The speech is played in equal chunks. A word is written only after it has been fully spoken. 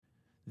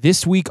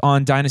This week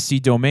on Dynasty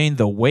Domain,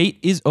 the wait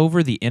is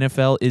over, the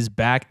NFL is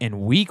back,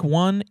 and week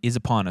 1 is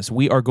upon us.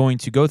 We are going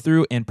to go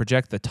through and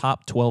project the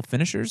top 12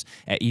 finishers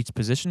at each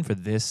position for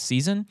this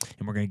season,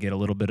 and we're going to get a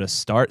little bit of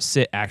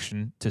start-sit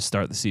action to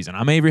start the season.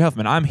 I'm Avery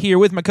Huffman. I'm here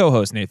with my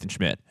co-host, Nathan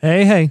Schmidt.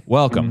 Hey.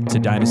 Welcome to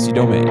Dynasty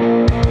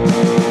Domain.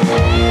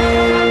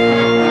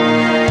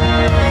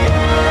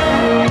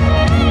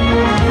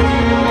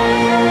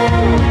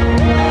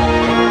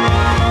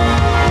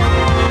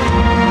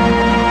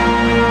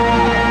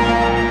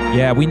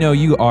 Yeah, we know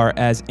you are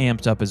as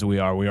amped up as we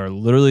are.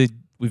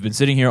 We've been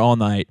sitting here all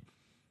night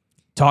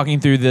talking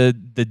through the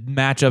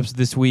matchups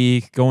this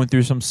week, going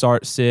through some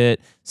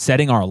start-sit,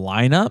 setting our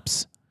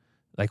lineups,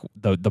 like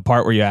the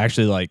part where you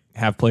actually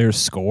have players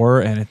score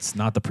and it's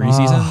not the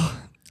preseason.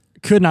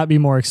 Could not be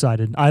more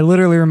excited. I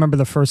literally remember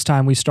the first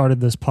time we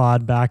started this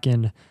pod back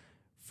in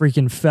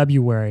freaking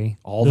February.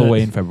 All the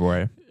way in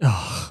February.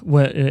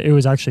 It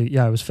was actually,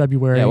 it was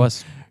February. Yeah, it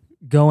was.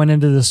 Going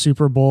into the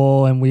Super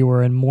Bowl, and we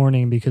were in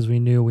mourning because we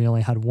knew we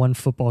only had one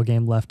football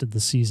game left of the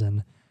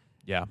season.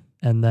 Yeah.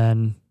 And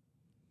then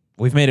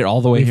we've made it all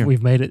the way here.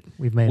 We've made it.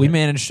 We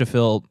managed to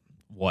fill,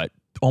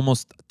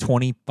 almost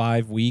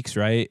 25 weeks,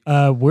 right?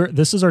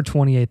 This is our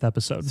 28th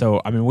episode.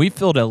 So, we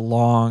filled a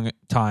long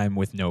time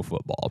with no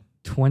football.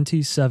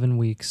 27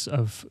 weeks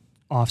of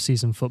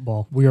off-season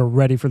football. We are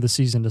ready for the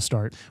season to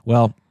start.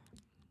 Well,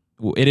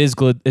 it is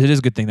good. It is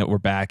a good thing that we're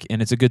back,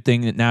 and it's a good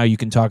thing that now you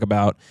can talk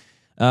about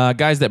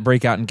guys that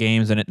break out in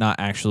games and it not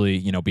actually,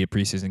 be a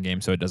preseason game,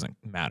 so it doesn't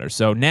matter.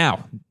 So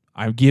now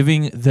I'm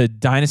giving the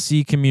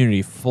Dynasty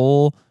community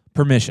full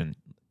permission,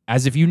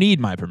 as if you need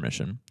my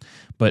permission,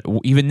 but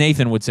even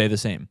Nathan would say the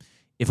same.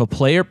 If a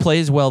player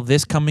plays well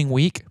this coming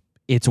week,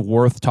 it's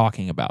worth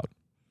talking about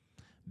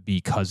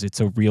because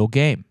it's a real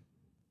game.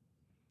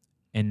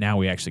 And now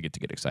we actually get to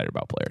get excited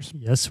about players.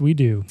 Yes, we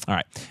do. All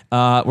right.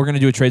 We're going to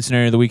do a trade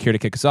scenario of the week here to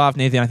kick us off.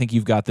 Nathan, I think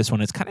you've got this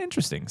one. It's kind of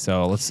interesting.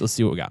 So let's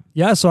see what we got.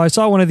 Yeah, so I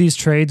saw one of these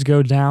trades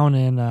go down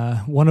in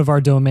one of our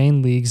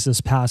domain leagues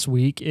this past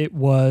week. It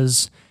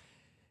was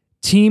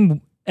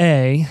Team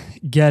A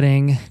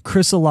getting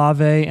Chris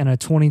Olave and a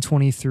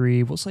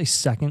 2023, we'll say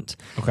second.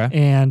 Okay.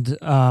 And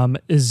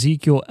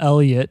Ezekiel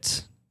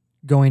Elliott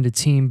going to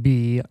Team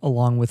B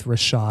along with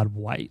Rachaad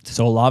White.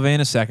 So Olave in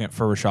a second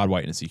for Rachaad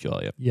White and Ezekiel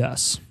Elliott.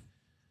 Yes.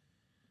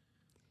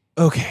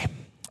 Okay.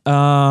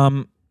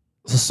 Let's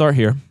start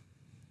here.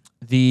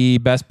 The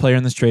best player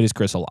in this trade is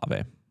Chris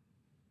Olave.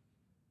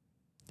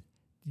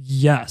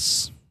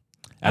 Yes.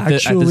 At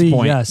this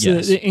point, yes.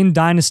 In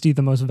Dynasty,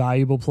 the most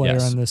valuable player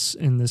Yes.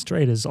 in this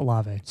trade is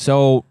Olave.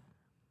 So,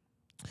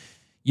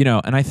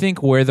 and I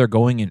think where they're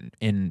going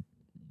in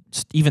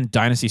even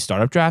Dynasty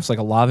startup drafts, like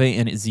Olave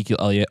and Ezekiel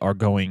Elliott are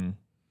going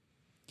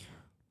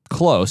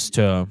close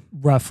to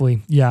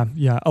roughly. Yeah.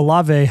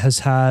 Olave has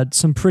had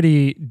some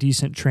pretty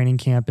decent training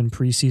camp and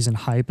preseason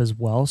hype as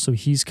well. So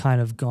he's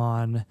kind of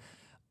gone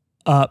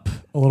up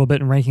a little bit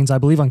in rankings. I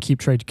believe on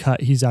Keep Trade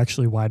Cut, he's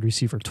actually wide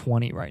receiver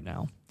 20 right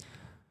now.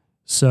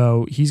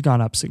 So he's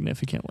gone up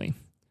significantly,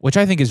 which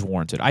I think is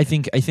warranted. I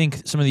think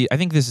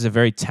this is a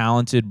very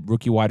talented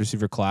rookie wide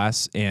receiver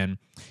class. And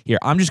here,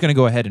 I'm just going to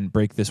go ahead and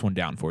break this one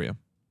down for you.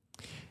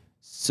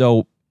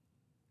 So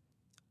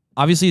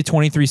obviously a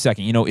 23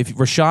 second, if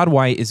Rachaad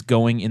White is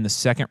going in the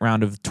second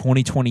round of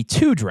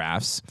 2022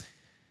 drafts,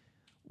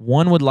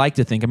 one would like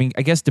to think,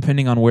 I guess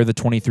depending on where the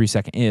 23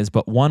 second is,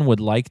 but one would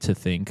like to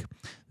think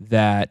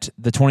that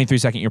the 23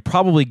 second, you're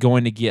probably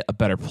going to get a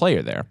better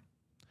player there.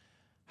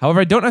 However,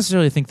 I don't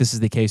necessarily think this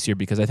is the case here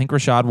because I think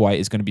Rachaad White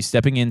is going to be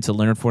stepping into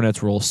Leonard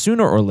Fournette's role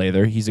sooner or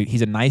later. He's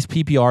a nice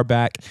PPR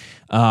back.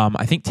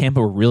 I think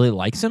Tampa really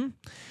likes him.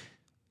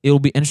 It'll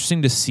be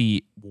interesting to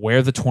see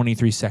where the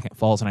 23 second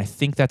falls, and I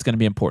think that's going to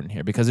be important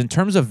here because in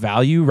terms of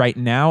value right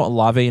now,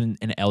 Olave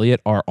and Elliott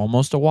are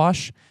almost a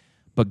wash,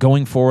 but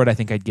going forward, I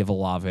think I'd give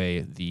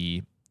Olave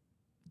the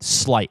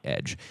slight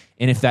edge.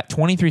 And if that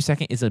 23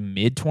 second is a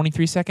mid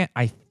 23 second,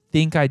 I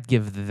think I'd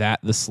give that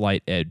the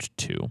slight edge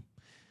too.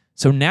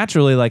 So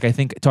naturally, I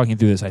think talking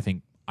through this, I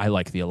think I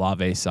like the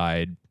Olave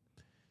side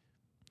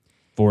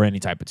for any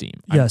type of team.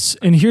 Yes,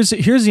 and here's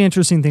the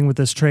interesting thing with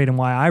this trade and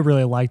why I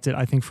really liked it,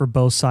 I think, for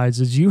both sides,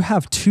 is you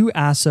have two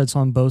assets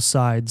on both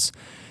sides,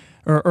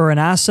 or an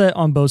asset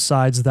on both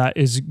sides that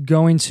is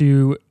going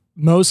to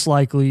most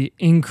likely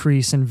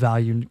increase in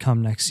value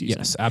come next season.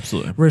 Yes,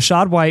 absolutely.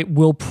 Rachaad White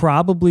will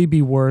probably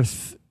be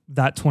worth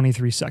that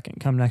 23 second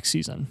come next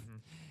season. Mm-hmm.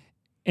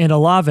 And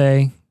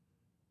Olave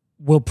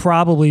will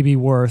probably be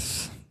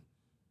worth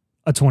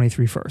a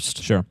 23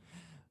 first. Sure.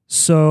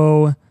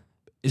 So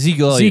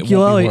Ezekiel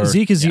Elliott,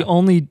 Zeke is the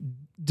only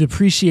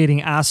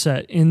depreciating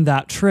asset in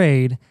that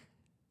trade,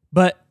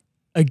 but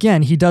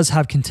again, he does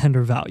have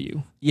contender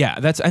value. Yeah,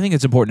 I think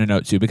it's important to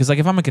note too, because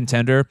if I'm a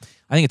contender,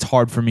 I think it's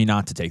hard for me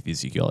not to take the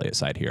Ezekiel Elliott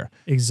side here.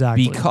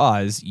 Exactly.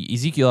 Because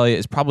Ezekiel Elliott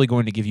is probably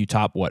going to give you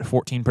top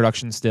 14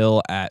 production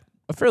still at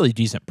a fairly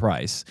decent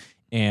price,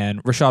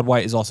 and Rachaad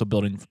White is also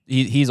building.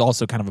 He's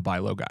also kind of a buy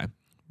low guy,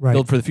 right?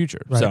 Build for the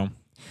future. Right. So,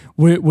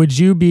 would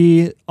you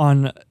be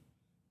on?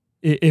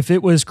 If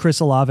it was Chris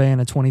Olave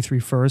and a 23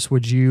 first,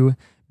 would you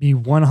be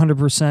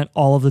 100%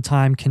 all of the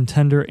time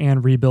contender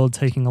and rebuild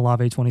taking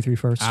Olave 23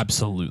 first?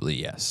 Absolutely,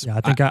 yes. Yeah,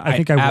 I think I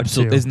would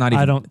absolutely. too. It's not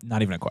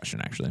even a question,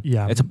 actually.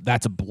 Yeah.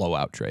 That's a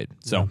blowout trade.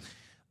 So,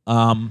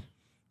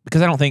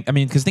 because I don't think,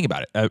 because think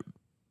about it.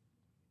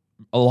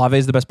 Olave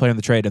is the best player in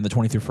the trade, and the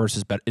 23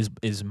 first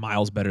is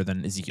miles better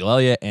than Ezekiel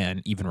Elliott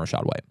and even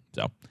Rachaad White.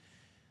 So,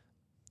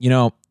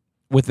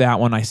 with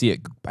that one, I see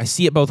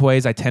it both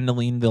ways. I tend to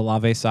lean the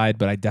Olave side,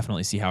 but I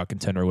definitely see how a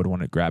contender would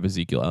want to grab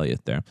Ezekiel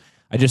Elliott there.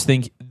 I just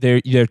think there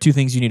are two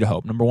things you need to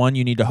hope. Number one,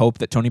 you need to hope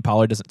that Tony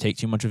Pollard doesn't take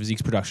too much of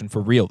Zeke's production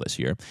for real this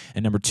year.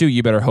 And number two,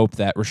 you better hope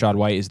that Rachaad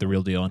White is the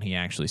real deal and he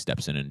actually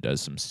steps in and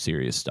does some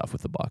serious stuff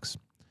with the Bucs.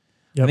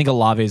 Yep. I think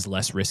Olave is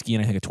less risky,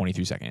 and I think a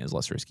 23-second is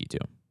less risky too.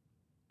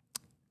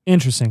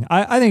 Interesting.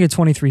 I think a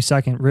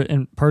 23-second,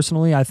 and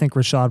personally, I think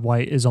Rachaad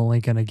White is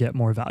only going to get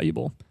more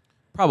valuable.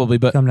 Probably,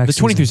 but the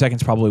 23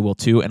 seconds probably will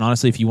too. And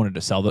honestly, if you wanted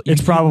to sell those,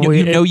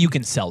 you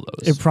can sell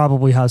those. It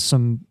probably has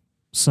some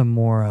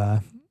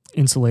more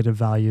insulated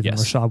value than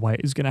Rachaad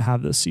White is going to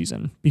have this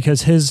season,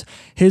 because his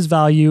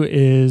value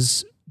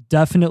is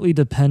definitely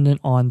dependent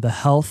on the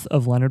health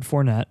of Leonard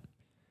Fournette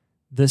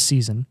this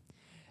season,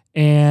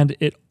 and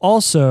it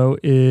also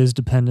is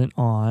dependent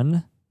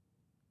on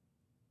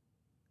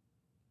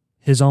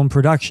his own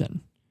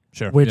production.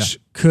 Sure. Which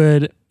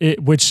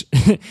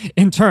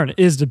in turn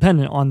is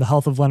dependent on the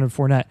health of Leonard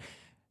Fournette.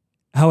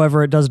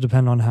 However, it does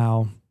depend on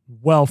how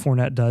well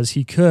Fournette does.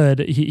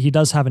 He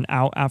does have an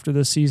out after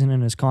this season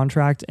in his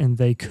contract, and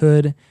they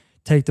could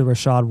take the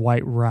Rachaad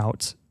White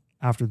route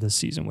after this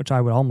season, which I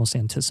would almost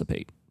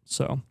anticipate.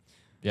 So,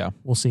 yeah,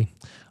 we'll see.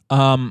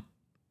 Fair.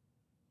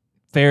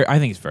 I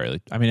think it's fair.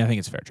 I think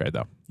it's a fair trade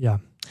though. Yeah.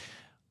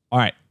 All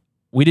right.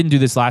 We didn't do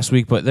this last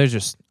week, but it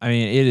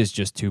is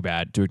just too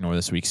bad to ignore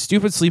this week.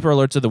 Stupid sleeper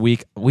alerts of the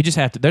week. We just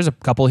have to, there's a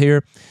couple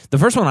here. The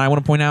first one I want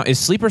to point out is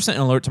Sleeper sent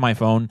an alert to my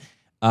phone.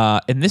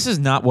 And this is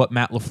not what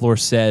Matt LaFleur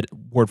said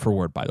word for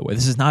word, by the way.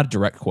 This is not a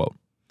direct quote.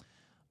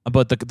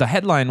 But the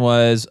headline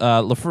was,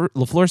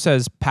 LaFleur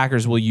says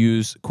Packers will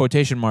use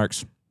quotation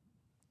marks,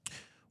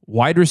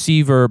 wide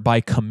receiver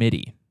by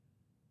committee.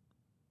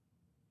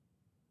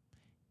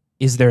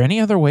 Is there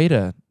any other way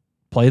to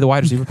play the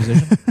wide receiver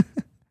position?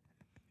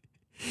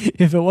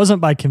 If it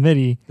wasn't by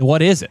committee,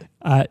 what is it?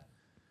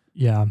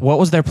 Yeah. What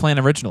was their plan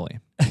originally?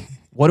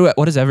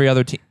 What is every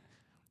other team?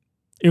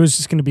 It was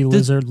just going to be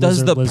lizard.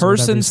 Does the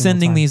person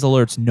sending these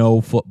alerts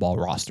know football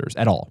rosters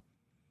at all?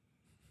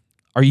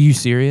 Are you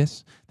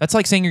serious? That's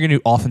like saying you're going to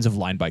do offensive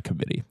line by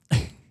committee.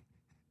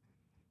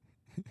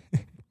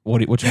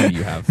 Which one do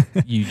you have?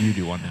 You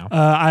do one now.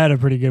 I had a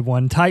pretty good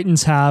one.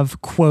 Titans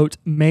have, quote,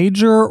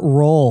 major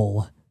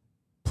role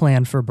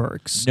planned for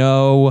Burks.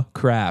 No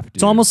crap, dude.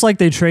 It's almost like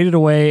they traded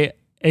away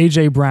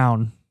A.J.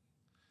 Brown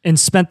and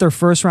spent their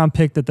first-round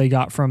pick that they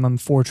got from him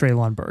for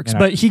Treylon Burks.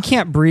 But he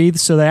can't breathe,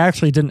 so they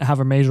actually didn't have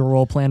a major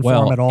role plan for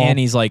him at all. And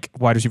he's like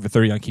wide receiver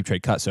 30 on keep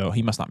trade cut, so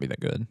he must not be that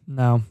good.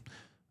 No.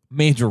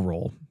 Major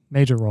role.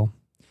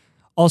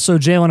 Also,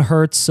 Jalen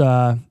Hurts,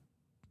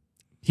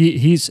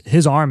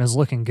 his arm is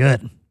looking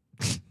good,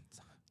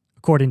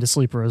 according to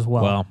Sleeper as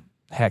well. Well,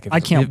 heck,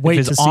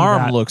 if his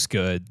arm looks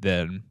good,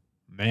 then,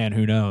 man,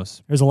 who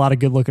knows? There's a lot of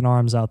good-looking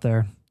arms out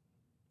there.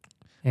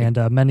 And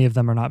many of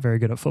them are not very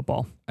good at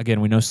football.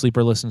 Again, we know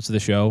Sleeper listens to the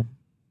show.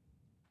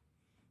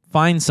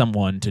 Find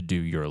someone to do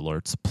your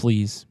alerts,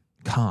 please.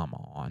 Come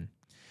on.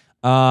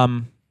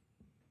 All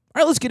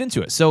right, let's get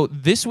into it. So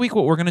this week,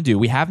 what we're going to do,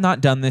 we have not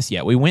done this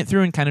yet. We went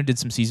through and kind of did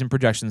some season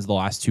projections the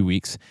last 2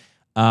 weeks.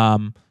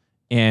 And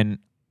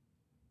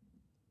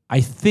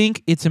I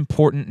think it's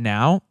important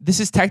now. This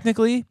is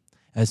technically,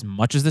 as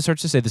much as this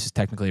hurts to say, this is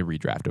technically a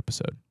redraft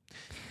episode.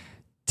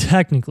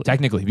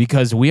 Technically,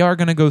 because we are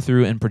going to go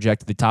through and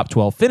project the top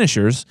 12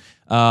 finishers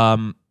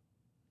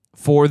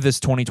for this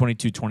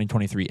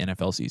 2022-2023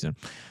 NFL season.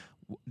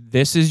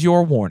 This is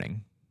your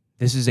warning.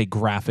 This is a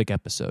graphic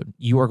episode.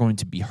 You are going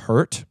to be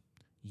hurt.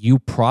 You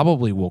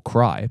probably will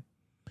cry.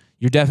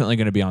 You're definitely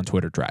going to be on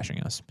Twitter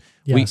trashing us.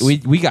 Yes.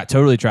 We got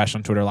totally trashed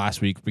on Twitter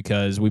last week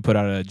because we put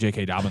out a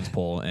J.K. Dobbins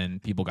poll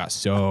and people got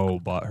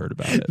so butthurt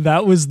about it.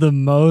 That was the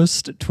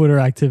most Twitter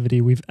activity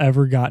we've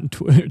ever gotten,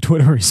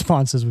 Twitter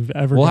responses we've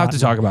ever We'll gotten. Have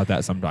to talk about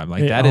that sometime.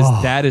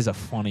 That is a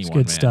funny one,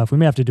 good stuff. We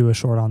may have to do a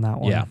short on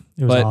that one. Yeah.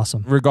 It was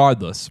awesome.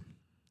 Regardless,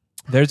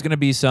 there's going to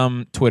be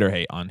some Twitter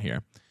hate on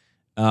here.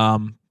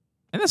 And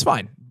that's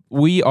fine.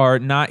 We are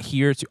not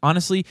here to,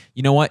 honestly,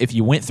 you know what? If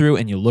you went through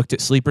and you looked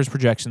at Sleeper's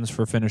projections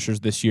for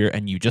finishers this year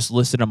and you just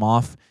listed them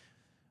off,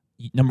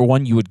 number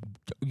one, you would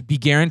be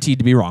guaranteed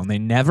to be wrong. They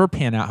never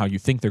pan out how you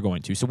think they're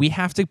going to. So we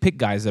have to pick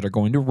guys that are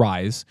going to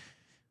rise,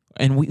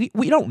 and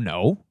we don't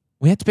know.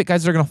 We have to pick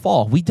guys that are going to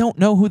fall. We don't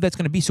know who that's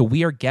going to be, so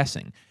we are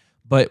guessing.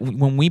 But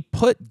when we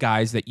put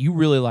guys that you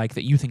really like,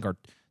 that you think are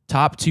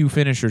top 2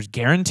 finishers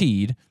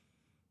guaranteed,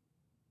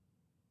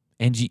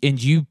 and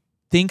you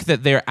think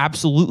that they're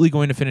absolutely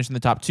going to finish in the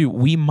top 2,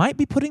 we might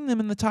be putting them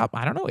in the top,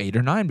 8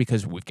 or 9,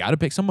 because we've got to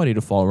pick somebody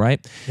to fall,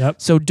 right? Yep.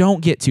 So don't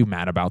get too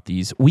mad about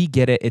these. We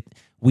get it.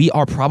 We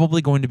are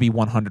probably going to be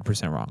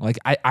 100% wrong. Like,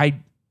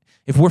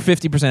 if we're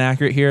 50%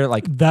 accurate here,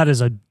 like, that is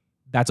a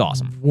That's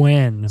awesome.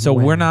 When? So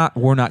we're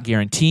not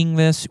guaranteeing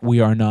this. We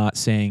are not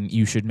saying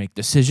you should make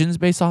decisions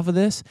based off of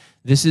this.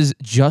 This is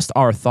just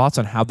our thoughts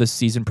on how this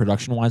season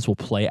production-wise will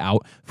play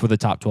out for the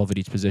top 12 at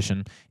each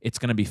position. It's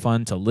going to be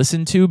fun to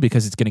listen to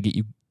because it's going to get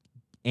you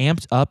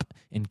amped up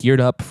and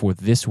geared up for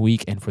this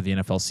week and for the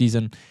NFL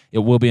season. It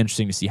will be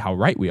interesting to see how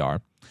right we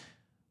are.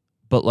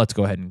 But let's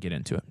go ahead and get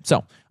into it.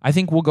 So I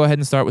think we'll go ahead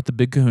and start with the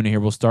big kahuna here.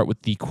 We'll start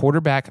with the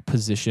quarterback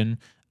position.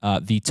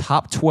 The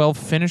top 12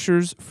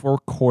 finishers for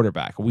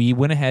quarterback. We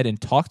went ahead and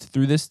talked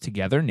through this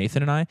together,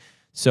 Nathan and I.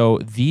 So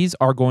these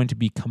are going to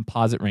be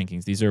composite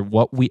rankings. These are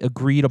what we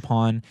agreed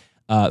upon.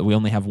 We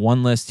only have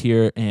one list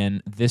here,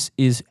 and this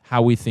is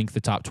how we think the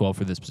top 12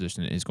 for this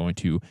position is going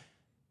to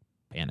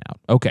pan out.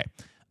 Okay.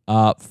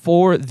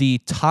 For the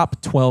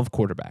top 12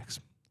 quarterbacks,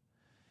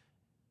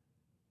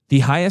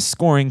 the highest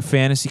scoring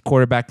fantasy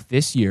quarterback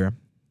this year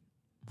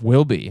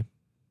will be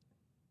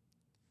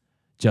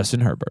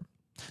Justin Herbert.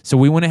 So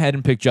we went ahead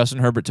and picked Justin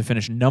Herbert to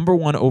finish number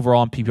 1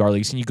 overall in PPR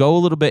leagues. Can you go a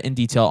little bit in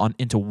detail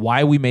into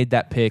why we made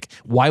that pick,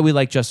 why we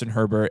like Justin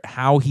Herbert,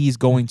 how he's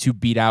going to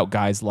beat out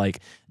guys like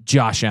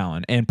Josh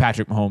Allen and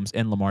Patrick Mahomes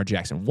and Lamar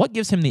Jackson? What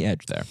gives him the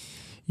edge there?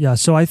 Yeah,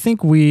 so I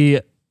think we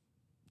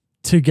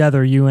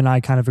together, you and I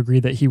kind of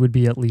agree that he would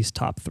be at least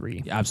top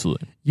 3.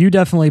 Absolutely. You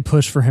definitely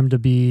pushed for him to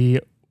be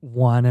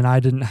 1, and I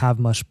didn't have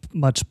much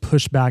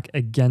pushback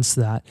against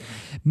that,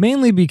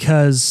 mainly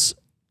because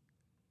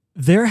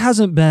there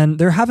haven't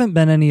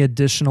been any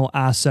additional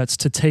assets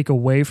to take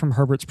away from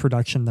Herbert's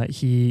production that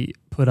he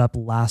put up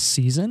last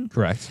season.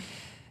 Correct.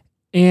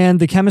 And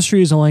the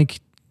chemistry is only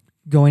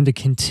going to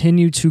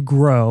continue to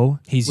grow.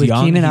 He's with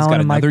young. Keenan He's Allen got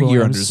and Mike another year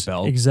Williams. under his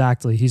belt.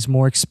 Exactly. He's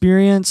more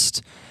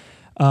experienced.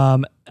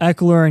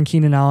 Eckler and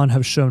Keenan Allen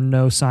have shown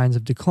no signs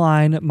of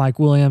decline. Mike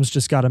Williams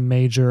just got a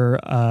major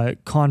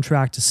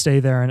contract to stay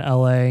there in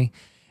LA.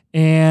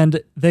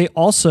 And they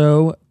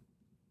also,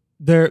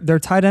 their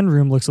tight end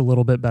room looks a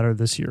little bit better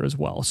this year as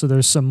well. So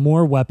there's some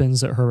more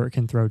weapons that Herbert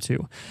can throw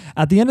to.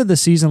 At the end of the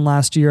season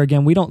last year,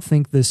 again, we don't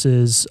think this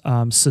is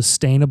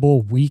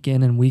sustainable week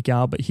in and week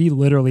out, but he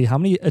literally, how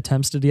many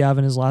attempts did he have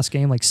in his last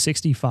game? Like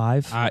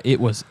 65? It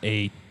was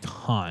a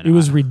ton. It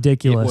was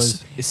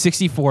ridiculous. It was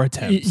 64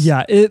 attempts.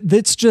 Yeah,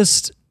 it's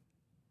just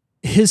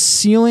his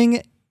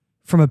ceiling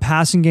from a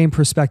passing game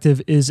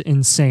perspective is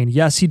insane.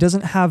 Yes, he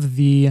doesn't have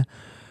the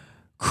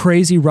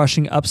crazy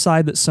rushing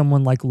upside that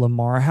someone like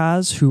Lamar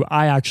has, who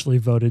I actually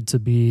voted to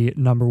be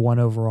number 1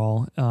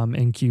 overall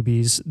in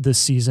QBs this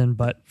season,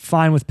 but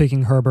fine with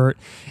picking Herbert.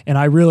 And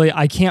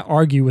I can't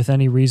argue with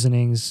any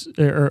reasonings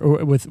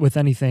or with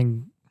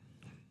anything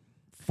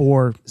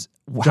for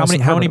how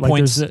many Herbert.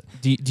 points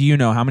do you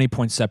know how many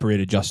points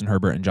separated Justin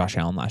Herbert and Josh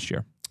Allen last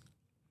year?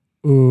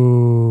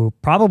 Ooh,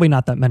 probably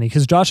not that many,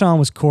 because Josh Allen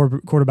was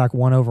quarterback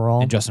 1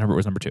 overall. And Justin Herbert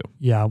was number 2.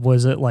 Yeah,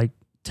 was it like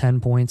 10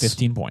 points?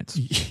 15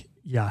 points.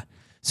 Yeah.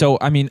 So,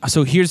 I mean,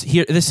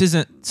 here, this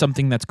isn't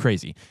something that's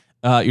crazy.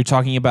 You're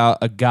talking about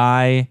a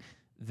guy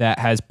that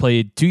has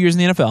played 2 years in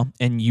the NFL,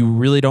 and you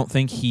really don't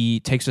think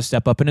he takes a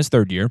step up in his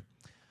 3rd year.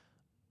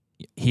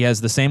 He has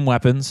the same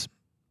weapons.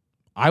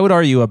 I would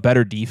argue a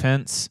better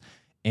defense,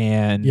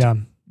 and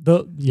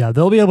they'll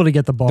be able to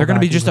get the ball. They're going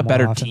to be back just a even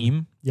better more often.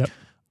 team. Yep.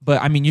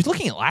 But, I mean, you're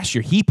looking at last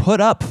year. He put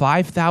up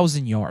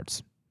 5,000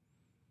 yards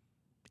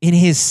in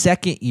his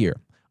 2nd year.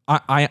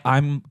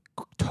 I'm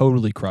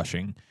totally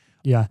crushing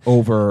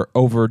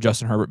over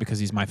Justin Herbert because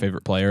he's my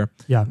favorite player.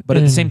 Yeah. But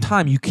at the same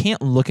time, you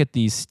can't look at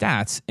these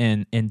stats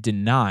and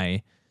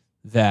deny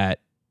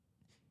that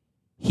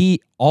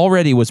he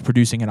already was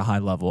producing at a high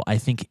level. I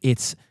think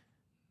it's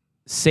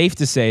safe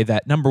to say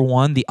that, number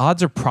 1, the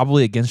odds are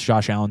probably against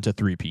Josh Allen to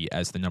 3P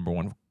as the number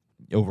 1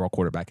 overall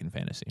quarterback in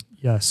fantasy.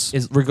 Yes.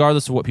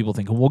 Regardless of what people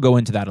think. And we'll go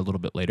into that a little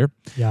bit later.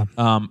 Yeah.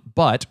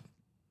 But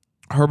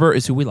Herbert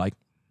is who we like.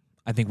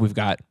 I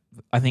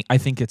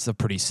think it's a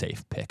pretty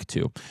safe pick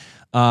too.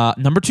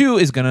 Number 2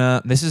 is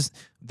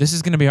this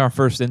is gonna be our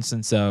first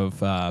instance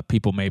of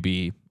people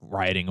maybe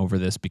rioting over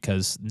this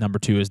because number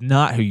 2 is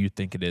not who you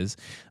think it is.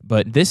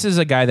 But this is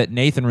a guy that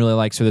Nathan really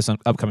likes for this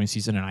upcoming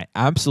season, and I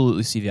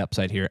absolutely see the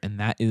upside here, and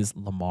that is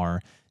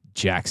Lamar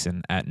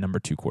Jackson at number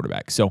 2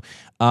 quarterback. So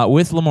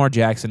with Lamar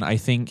Jackson, I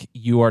think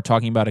you are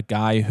talking about a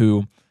guy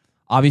who,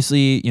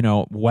 obviously,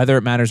 whether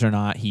it matters or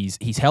not, he's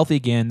healthy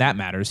again. That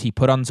matters. He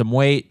put on some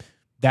weight.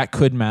 That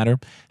could matter.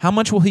 How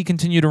much will he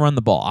continue to run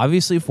the ball?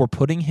 Obviously, if we're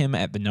putting him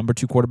at the number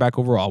 2 quarterback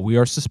overall, we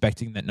are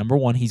suspecting that, number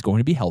 1, he's going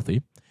to be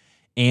healthy,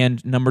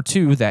 and number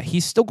 2, that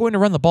he's still going to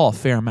run the ball a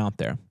fair amount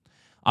there.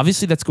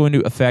 Obviously, that's going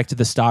to affect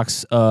the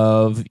stocks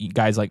of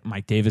guys like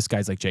Mike Davis,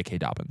 guys like J.K.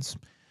 Dobbins.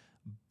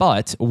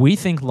 But we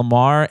think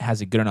Lamar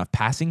has a good enough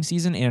passing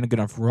season and a good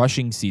enough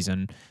rushing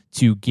season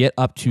to get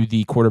up to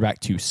the quarterback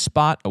 2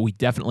 spot. We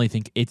definitely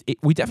think it's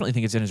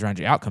in his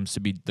range of outcomes to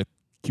be the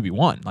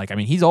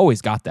QB1. He's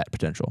always got that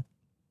potential.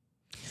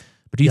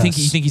 But do you think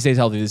he stays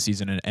healthy this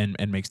season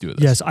and makes do with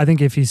this? Yes, I think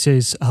if he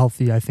stays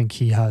healthy, I think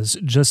he has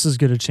just as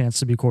good a chance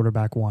to be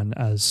quarterback 1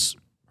 as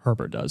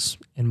Herbert does,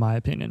 in my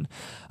opinion.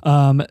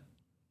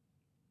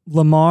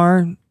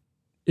 Lamar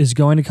is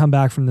going to come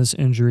back from this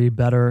injury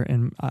better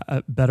and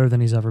better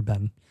than he's ever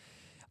been.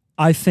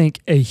 I think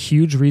a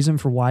huge reason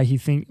for why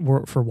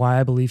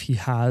I believe he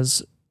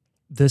has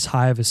this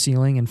high of a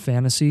ceiling in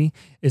fantasy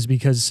is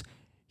because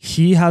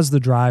he has the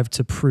drive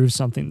to prove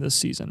something this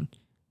season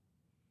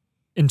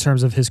in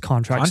terms of his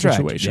contract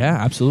situation. Yeah,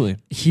 absolutely.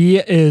 He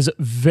is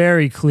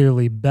very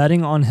clearly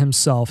betting on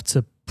himself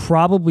to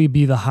probably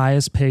be the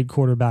highest paid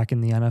quarterback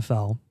in the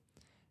NFL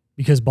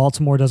because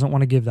Baltimore doesn't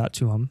want to give that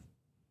to him.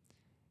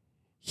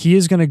 He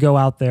is going to go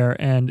out there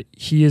and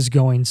he is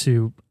going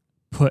to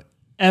put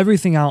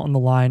everything out on the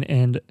line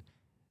and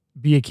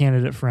be a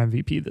candidate for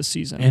MVP this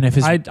season. And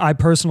if I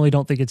personally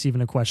don't think it's even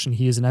a question.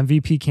 He is an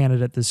MVP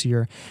candidate this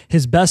year.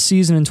 His best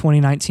season in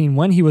 2019,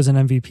 when he was an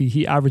MVP,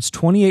 he averaged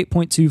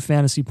 28.2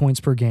 fantasy points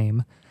per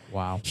game.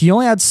 Wow. He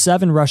only had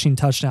 7 rushing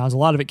touchdowns. A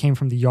lot of it came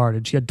from the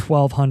yardage. He had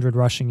 1,200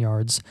 rushing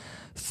yards,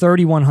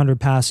 3,100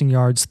 passing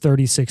yards,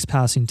 36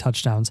 passing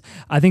touchdowns.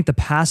 I think the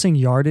passing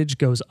yardage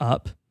goes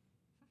up.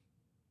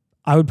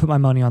 I would put my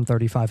money on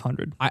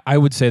 3,500. I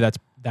would say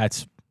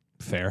that's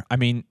fair. I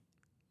mean,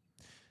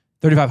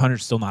 3,500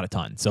 is still not a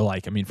ton. So,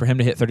 for him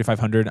to hit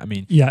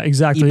 3,500, yeah,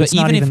 exactly. But it's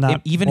not even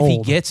that if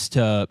he gets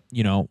to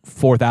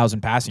 4,000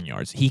 passing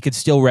yards, he could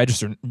still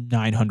register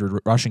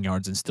 900 rushing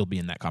yards and still be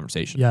in that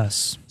conversation.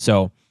 Yes.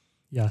 So,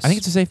 yes, I think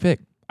it's a safe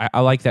pick.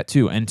 I like that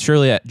too. And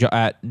surely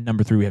at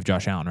number 3 we have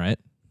Josh Allen, right?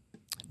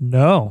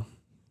 No,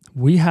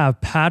 we have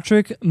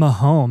Patrick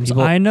Mahomes.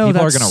 I know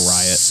people that's are gonna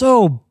riot.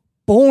 So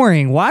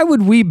boring. Why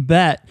would we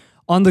bet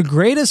on the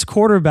greatest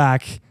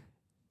quarterback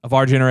Of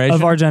our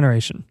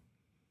generation?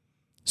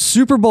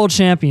 Super Bowl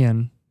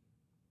champion,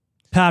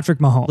 Patrick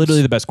Mahomes.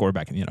 Literally the best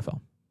quarterback in the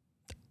NFL.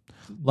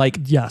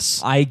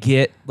 Yes. I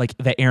get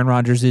that Aaron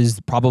Rodgers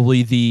is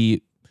probably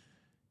the...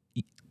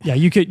 Yeah,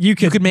 you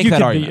could make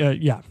that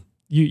argument.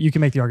 You can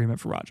make the argument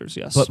for Rodgers,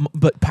 yes.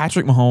 But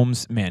Patrick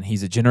Mahomes, man,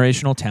 he's a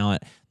generational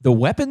talent. The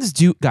weapons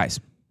guys,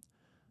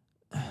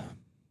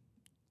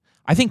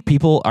 I think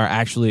people are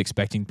actually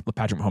expecting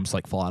Patrick Mahomes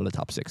to fall out of the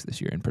top 6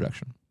 this year in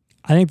production.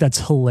 I think that's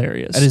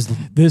hilarious. That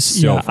is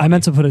so funny. I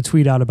meant to put a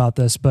tweet out about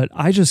this, but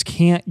I just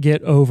can't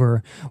get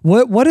over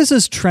what is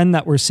this trend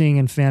that we're seeing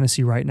in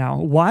fantasy right now?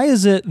 Why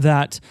is it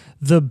that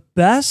the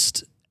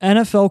best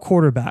NFL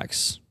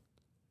quarterbacks,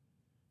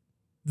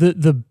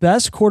 the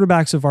best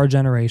quarterbacks of our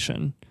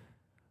generation,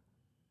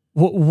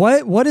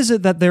 what is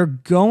it that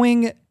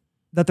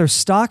that their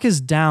stock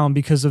is down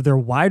because of their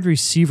wide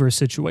receiver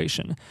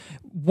situation?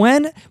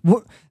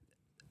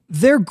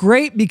 They're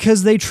great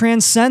because they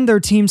transcend their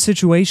team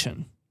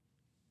situation.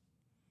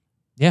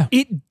 Yeah.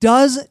 It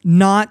does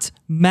not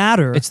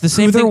matter. It's the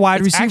same who thing. Their wide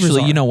receivers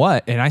actually, are. you know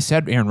what? And I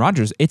said Aaron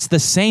Rodgers. It's the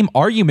same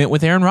argument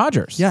with Aaron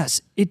Rodgers.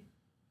 Yes, it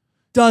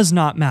does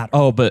not matter.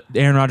 Oh, but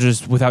Aaron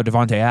Rodgers without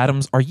Devontae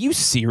Adams? Are you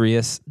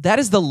serious? That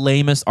is the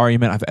lamest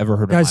argument I've ever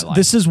heard Guys, in my life.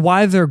 this is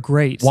why they're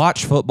great.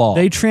 Watch football.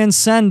 They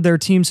transcend their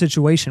team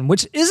situation,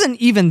 which isn't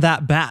even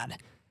that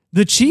bad.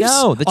 The Chiefs'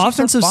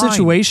 offensive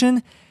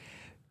situation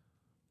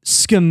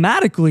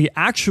schematically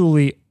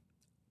actually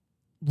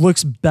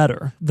looks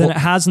better than it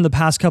has in the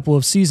past couple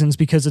of seasons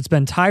because it's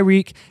been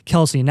Tyreek,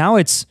 Kelsey. Now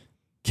it's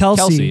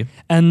Kelsey.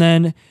 And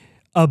then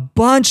a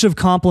bunch of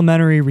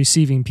complementary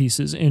receiving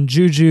pieces in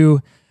Juju,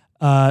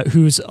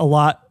 who's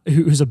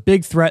a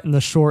big threat in the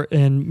short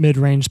and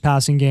mid-range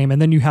passing game. And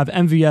then you have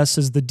MVS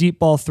as the deep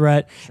ball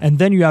threat. And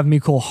then you have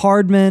Mecole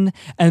Hardman.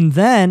 And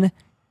then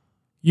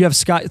you have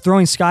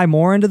throwing Sky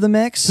Moore into the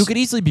mix. Who could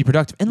easily be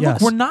productive. And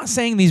look, we're not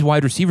saying these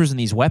wide receivers and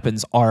these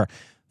weapons are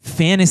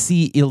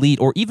fantasy elite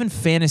or even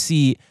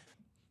fantasy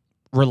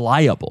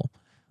reliable.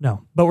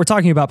 No, but we're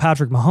talking about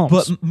Patrick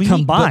Mahomes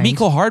combined. But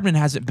Mecole Hardman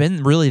hasn't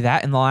been really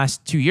that in the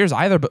last 2 years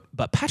either.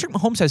 But Patrick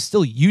Mahomes has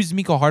still used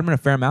Mecole Hardman a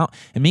fair amount.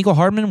 And Mecole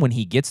Hardman, when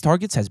he gets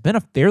targets, has been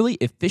a fairly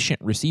efficient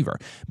receiver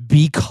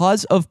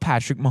because of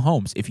Patrick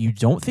Mahomes. If you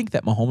don't think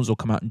that Mahomes will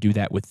come out and do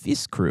that with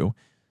this crew,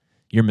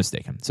 you're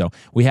mistaken. So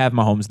we have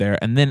Mahomes there.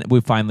 And then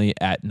we finally,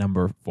 at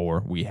number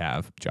 4, we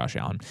have Josh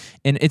Allen.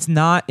 And it's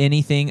not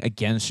anything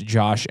against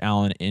Josh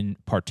Allen in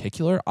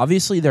particular.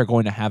 Obviously, they're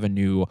going to have a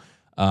new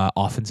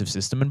offensive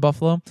system in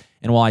Buffalo.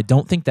 And while I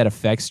don't think that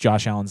affects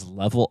Josh Allen's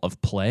level of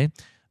play,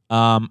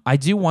 I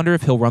do wonder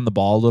if he'll run the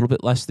ball a little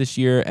bit less this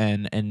year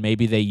and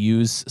maybe they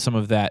use some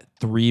of that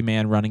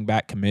 3-man running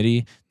back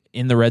committee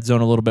in the red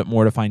zone a little bit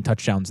more to find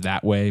touchdowns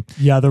that way.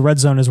 Yeah, the red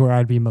zone is where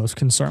I'd be most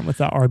concerned with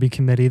that RB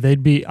committee.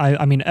 They'd be,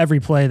 I mean, every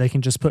play they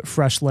can just put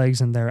fresh legs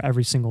in there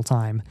every single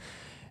time,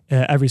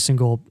 every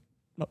single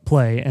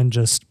play, and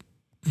just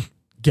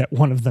get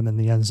one of them in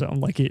the end zone.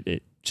 Like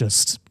it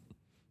just,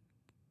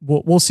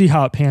 we'll see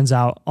how it pans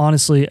out.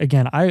 Honestly,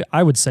 again,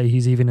 I would say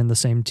he's even in the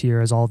same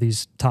tier as all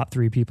these top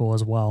 3 people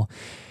as well.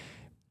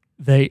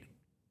 They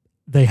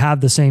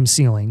have the same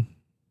ceiling,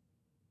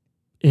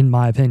 in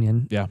my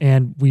opinion. Yeah.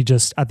 And we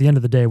just, at the end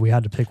of the day, we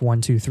had to pick 1,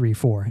 2, 3,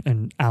 4,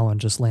 and Allen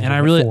just landed. And I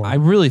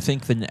really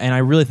think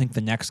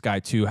the next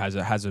guy too has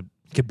a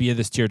could be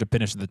this tier to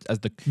finish as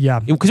the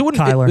because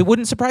it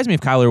wouldn't surprise me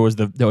if Kyler was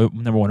the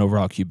number 1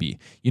 overall QB.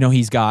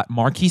 He's got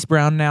Marquise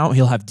Brown now.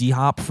 He'll have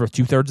D-Hop for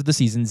 2/3 of the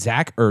season.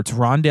 Zach Ertz,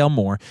 Rondale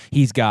Moore.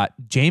 He's got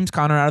James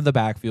Conner out of the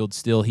backfield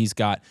still. He's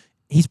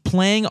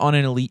playing on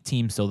an elite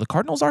team still. The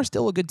Cardinals are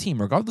still a good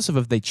team, regardless of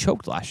if they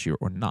choked last year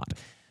or not.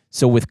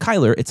 So with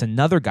Kyler, it's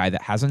another guy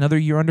that has another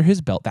year under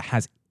his belt that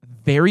has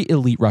very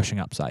elite rushing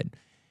upside.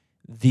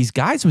 These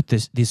guys with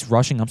this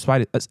rushing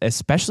upside,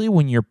 especially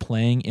when you're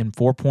playing in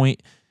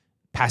 4-point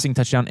passing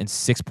touchdown and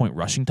 6-point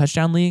rushing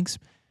touchdown leagues,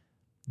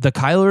 the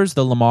Kylers,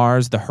 the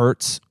Lamars, the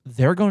Hurts,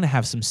 they're going to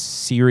have some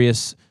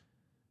serious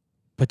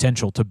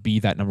potential to be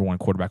that number 1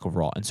 quarterback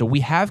overall. And so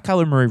we have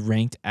Kyler Murray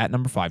ranked at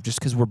number 5 just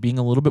because we're being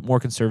a little bit more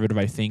conservative,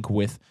 I think,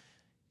 with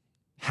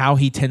how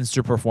he tends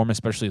to perform,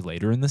 especially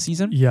later in the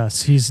season.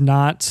 Yes, he's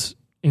not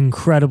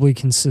incredibly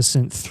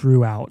consistent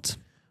throughout.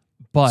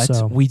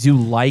 But we do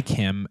like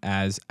him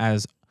as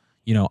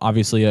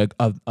obviously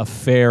a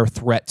fair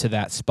threat to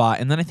that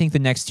spot. And then I think the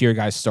next tier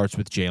guy starts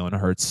with Jalen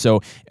Hurts.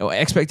 So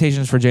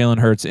expectations for Jalen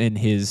Hurts in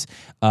his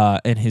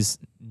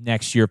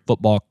next year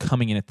football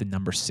coming in at the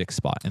number 6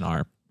 spot in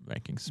our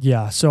rankings.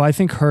 Yeah, so I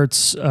think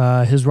Hurts,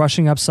 his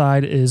rushing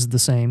upside is the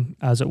same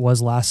as it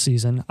was last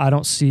season. I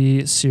don't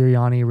see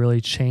Sirianni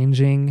really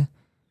changing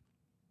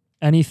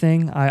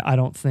anything. I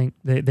don't think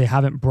they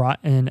haven't brought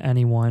in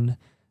anyone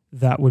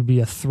that would be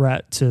a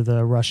threat to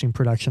the rushing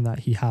production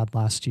that he had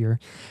last year.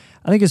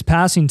 I think his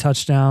passing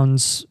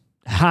touchdowns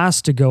has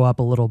to go up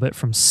a little bit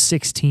from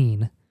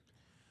 16.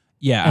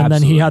 Yeah, and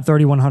absolutely. then he had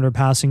 3,100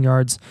 passing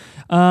yards.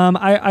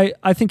 I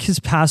think his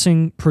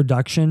passing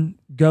production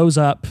goes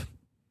up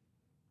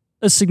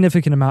a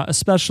significant amount,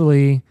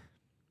 especially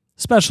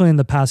in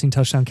the passing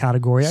touchdown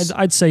category.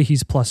 I'd say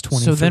he's plus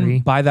 23. So then,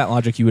 by that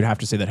logic, you would have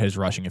to say that his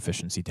rushing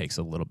efficiency takes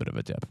a little bit of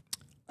a dip.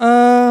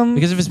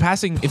 Because if his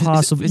passing,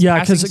 possibly,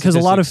 because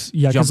a lot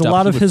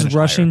of his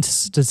rushing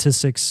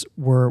statistics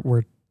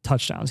were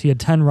touchdowns. He had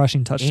 10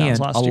 rushing touchdowns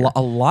last year.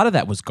 A lot of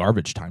that was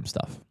garbage time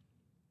stuff.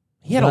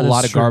 He had a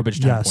lot of garbage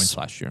time points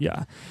last year.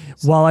 Yeah.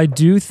 While I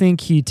do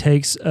think he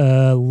takes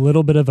a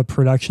little bit of a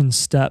production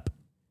step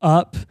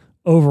up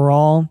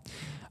overall,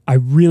 I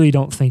really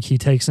don't think he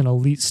takes an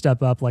elite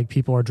step up like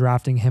people are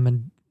drafting him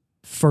in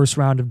first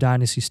round of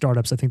dynasty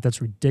startups. I think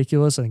that's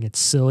ridiculous. I think it's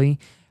silly.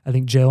 I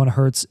think Jalen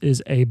Hurts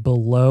is a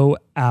below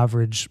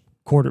average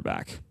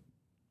quarterback.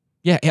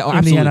 Yeah, in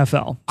absolutely. the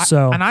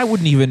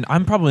NFL.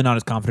 I'm probably not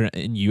as confident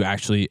in you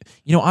actually.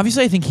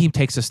 Obviously I think he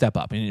takes a step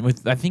up,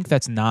 and I think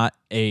that's not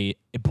a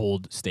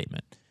bold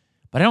statement.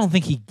 But I don't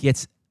think he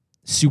gets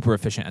super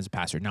efficient as a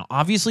passer. Now,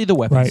 obviously the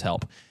weapons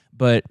help,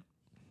 but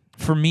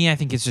for me, I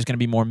think it's just going to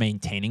be more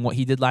maintaining what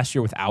he did last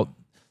year without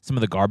some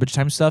of the garbage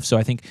time stuff. So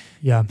I think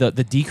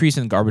the decrease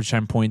in garbage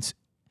time points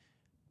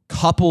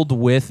coupled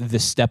with the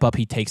step up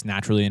he takes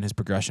naturally in his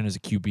progression as a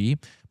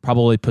QB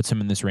probably puts him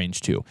in this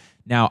range too.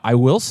 Now, I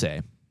will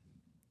say,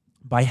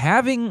 by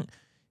having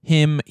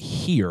him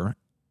here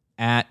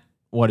at,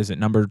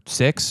 number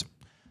 6,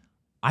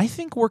 I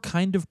think we're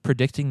kind of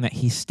predicting that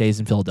he stays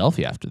in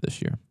Philadelphia after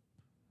this year.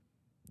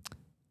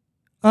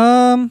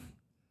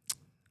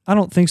 I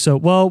don't think so.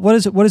 Well,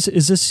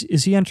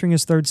 is he entering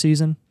his 3rd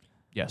season?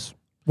 Yes.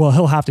 Well,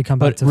 he'll have to come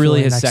back to really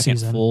Philly his next second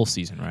season. full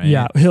season, right?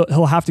 Yeah,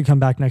 he'll have to come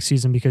back next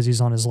season because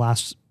he's on his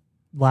last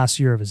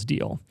year of his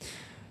deal.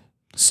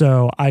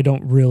 So I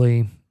don't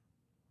really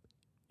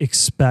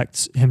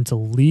expect him to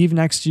leave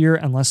next year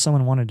unless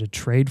someone wanted to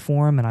trade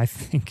for him, and I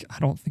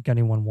don't think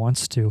anyone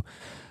wants to.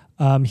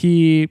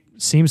 He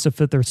seems to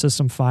fit their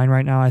system fine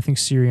right now. I think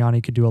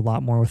Sirianni could do a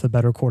lot more with a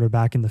better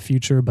quarterback in the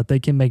future, but they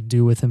can make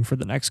do with him for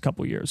the next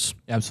couple years.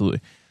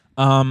 Absolutely.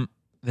 The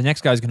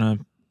next guy's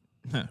going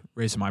to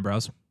raise some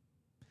eyebrows.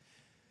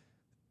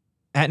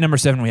 At number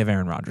 7, we have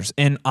Aaron Rodgers.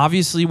 And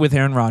obviously with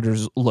Aaron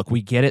Rodgers, look,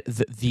 we get it.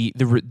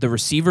 The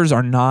receivers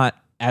are not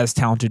as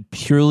talented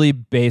purely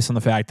based on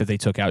the fact that they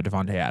took out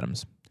Davante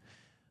Adams.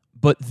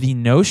 But the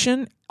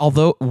notion,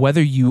 although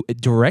whether you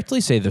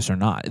directly say this or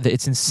not,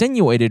 it's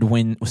insinuated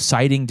when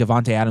citing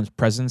Davante Adams'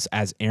 presence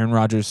as Aaron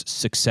Rodgers'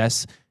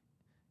 success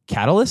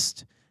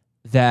catalyst,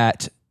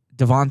 that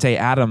Davante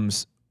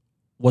Adams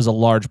was a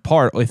large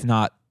part, if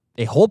not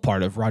a whole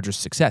part, of Rodgers'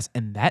 success.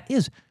 And that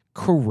is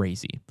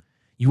crazy.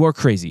 You are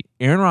crazy.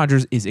 Aaron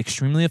Rodgers is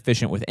extremely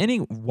efficient with any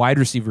wide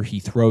receiver he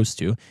throws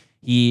to.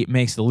 He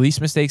makes the least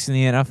mistakes in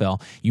the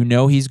NFL. You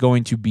know he's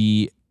going to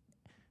be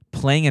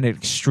playing at an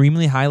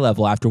extremely high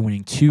level after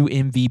winning 2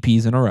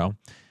 MVPs in a row.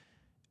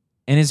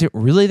 And is it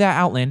really that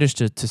outlandish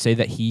to say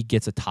that he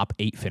gets a top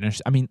 8 finish?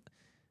 I mean,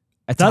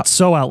 that's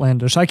so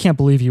outlandish. I can't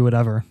believe you would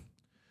ever.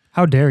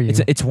 How dare you?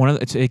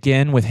 It's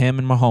again with him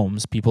and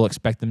Mahomes. People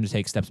expect them to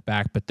take steps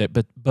back,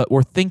 but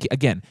we're thinking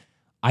again.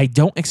 I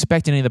don't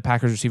expect any of the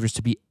Packers receivers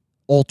to be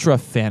ultra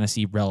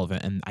fantasy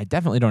relevant, and I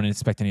definitely don't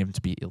expect any of them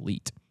to be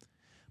elite.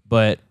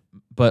 But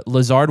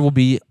Lazard will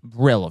be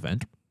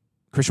relevant.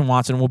 Christian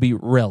Watson will be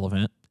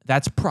relevant.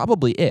 That's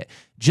probably it.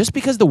 Just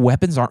because the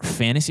weapons aren't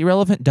fantasy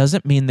relevant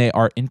doesn't mean they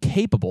are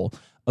incapable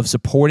of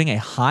supporting a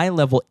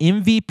high-level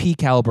MVP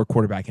caliber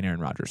quarterback in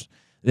Aaron Rodgers.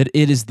 That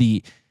it is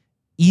the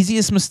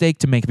easiest mistake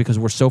to make because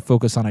we're so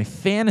focused on a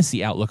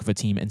fantasy outlook of a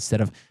team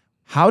instead of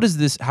how do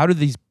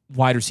these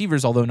wide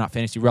receivers, although not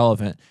fantasy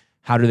relevant,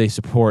 how do they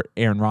support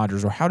Aaron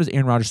Rodgers, or how does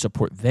Aaron Rodgers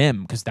support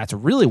them? Because that's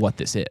really what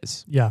this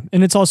is. Yeah,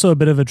 and it's also a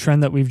bit of a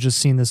trend that we've just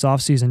seen this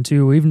offseason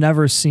too. We've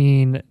never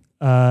seen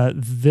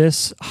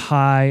this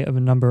high of a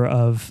number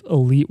of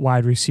elite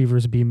wide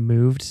receivers be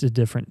moved to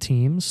different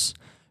teams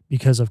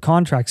because of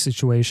contract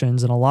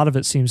situations, and a lot of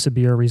it seems to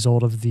be a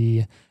result of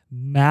the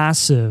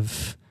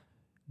massive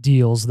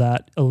deals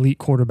that elite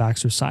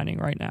quarterbacks are signing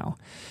right now.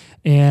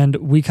 And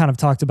we kind of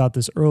talked about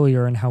this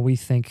earlier and how we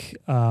think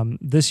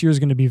this year is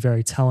going to be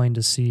very telling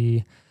to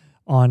see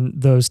on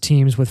those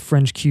teams with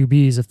fringe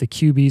QBs, if the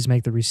QBs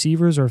make the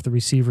receivers or if the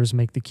receivers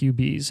make the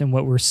QBs. And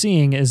what we're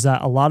seeing is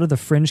that a lot of the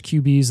fringe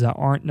QBs that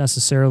aren't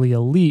necessarily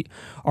elite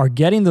are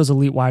getting those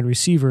elite wide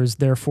receivers.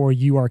 Therefore,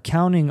 you are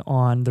counting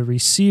on the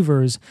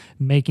receivers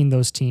making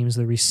those teams,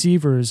 the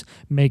receivers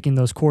making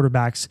those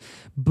quarterbacks.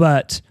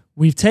 But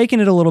we've taken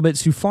it a little bit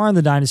too far in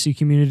the dynasty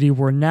community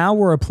where now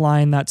we're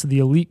applying that to the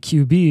elite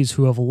QBs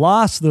who have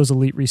lost those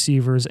elite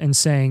receivers and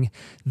saying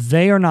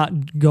they are no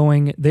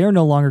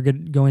longer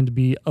going to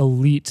be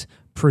elite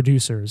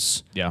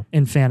producers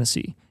in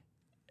fantasy.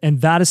 And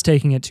that is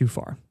taking it too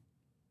far.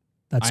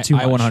 That's too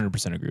much. I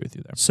 100% agree with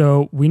you there.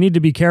 So we need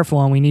to be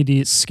careful and we need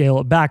to scale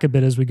it back a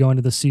bit as we go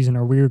into the season,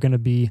 or we're going to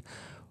be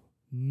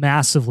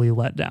massively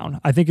let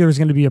down. I think there's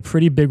going to be a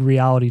pretty big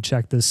reality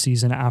check this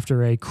season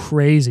after a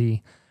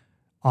crazy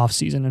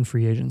offseason and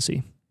free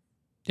agency.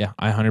 Yeah,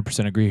 I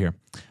 100% agree here.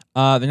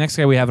 The next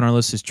guy we have on our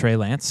list is Trey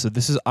Lance. So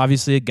this is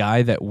obviously a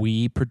guy that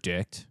we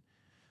predict.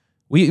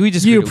 We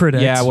just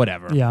predict. Yeah,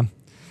 whatever. Yeah.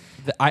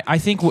 I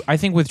think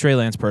with Trey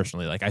Lance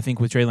personally, like I think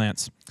with Trey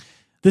Lance,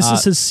 this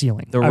is his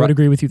ceiling. I would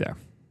agree with you there.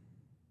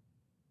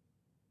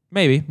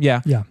 Maybe, yeah.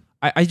 Yeah.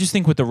 I just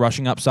think with the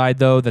rushing upside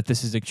though, that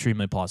this is an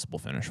extremely plausible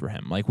finish for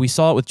him. Like we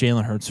saw it with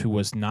Jalen Hurts, who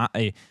was not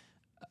a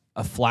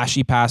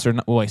flashy passer,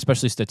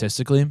 especially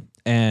statistically,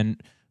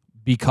 and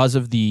because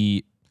of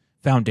the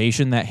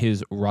foundation that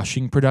his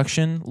rushing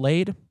production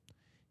laid,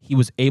 he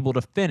was able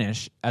to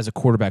finish as a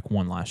quarterback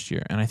one last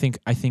year. And I think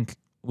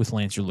with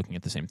Lance, you're looking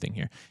at the same thing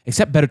here,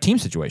 except better team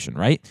situation,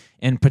 right?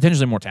 And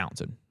potentially more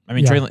talented. I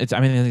mean, Yeah. I think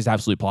it's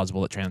absolutely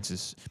plausible that Trey Lance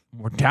is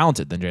more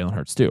talented than Jalen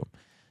Hurts too.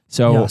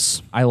 So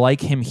Yes. I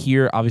like him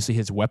here. Obviously,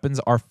 his weapons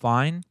are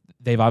fine.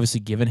 They've obviously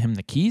given him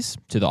the keys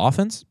to the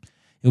offense.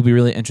 It'll be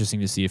really interesting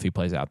to see if he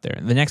plays out there.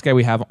 The next guy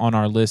we have on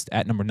our list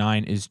at number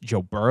 9 is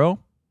Joe Burrow.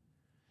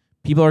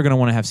 People are going to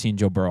want to have seen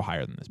Joe Burrow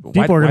higher than this. But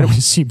People are going to want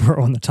to see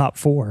Burrow in the top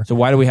 4. So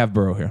why do we have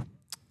Burrow here?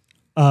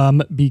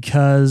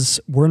 Because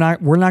we're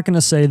not going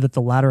to say that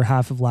the latter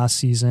half of last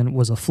season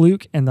was a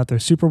fluke and that their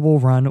Super Bowl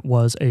run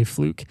was a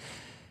fluke.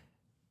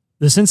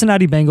 The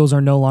Cincinnati Bengals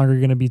are no longer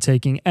going to be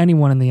taking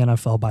anyone in the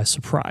NFL by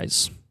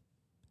surprise.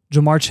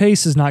 Jamar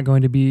Chase is not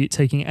going to be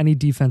taking any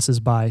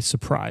defenses by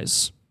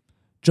surprise.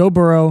 Joe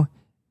Burrow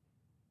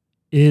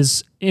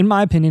is, in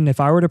my opinion, if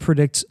I were to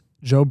predict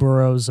Joe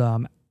Burrow's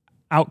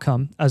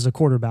outcome as a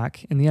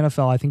quarterback in the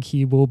NFL, I think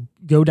he will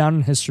go down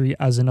in history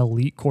as an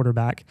elite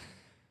quarterback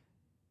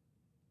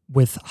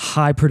with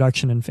high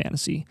production in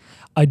fantasy.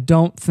 I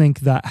don't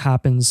think that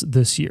happens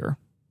this year,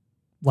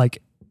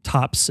 like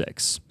top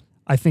 6.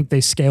 I think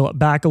they scale it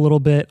back a little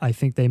bit. I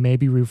think they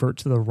maybe revert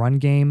to the run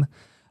game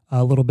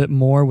a little bit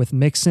more with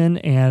Mixon.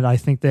 And I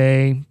think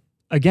the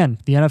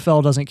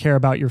NFL doesn't care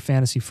about your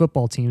fantasy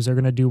football teams. They're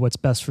going to do what's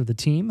best for the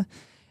team.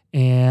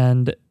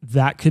 And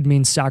that could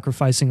mean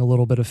sacrificing a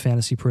little bit of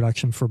fantasy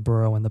production for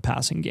Burrow in the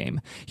passing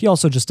game. He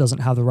also just doesn't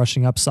have the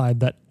rushing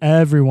upside that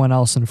everyone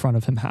else in front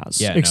of him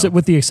has,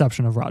 with the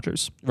exception of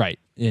Rodgers. Right.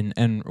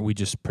 And we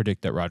just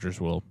predict that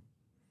Rodgers will,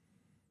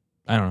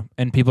 I don't know.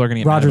 And people are going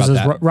to get mad about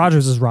that.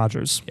 Rodgers is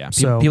Rodgers. Yeah.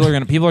 So people are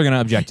going to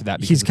object to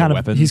that because he's kind of the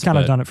of weapons. He's kind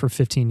of done it for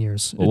 15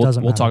 years. It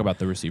doesn't we'll matter. talk about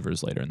the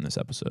receivers later in this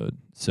episode.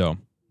 So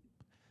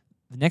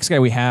the next guy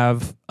we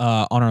have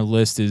on our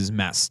list is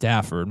Matt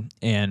Stafford,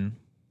 and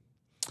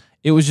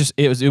it would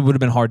have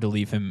been hard to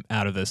leave him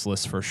out of this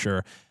list for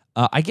sure.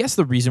 I guess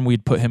the reason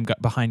we'd put him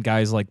behind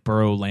guys like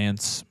Burrow,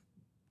 Lance,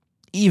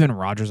 even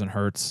Rodgers and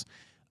Hurts.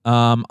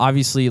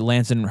 Obviously,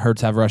 Lance and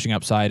Hurts have rushing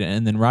upside,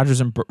 and then Rodgers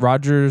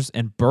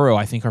and Burrow,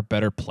 I think, are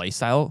better play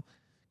style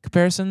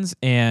comparisons,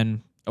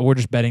 and we're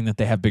just betting that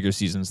they have bigger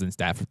seasons than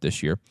Stafford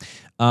this year.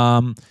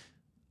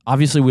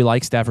 Obviously, we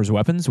like Stafford's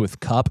weapons with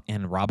Kupp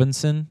and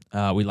Robinson.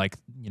 We like,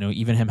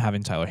 even him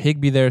having Tyler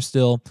Higbee there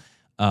still.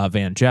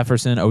 Van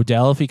Jefferson,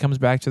 Odell if he comes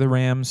back to the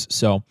Rams.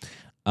 So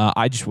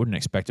I just wouldn't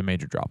expect a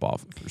major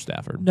drop-off for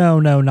Stafford.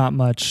 No, not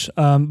much.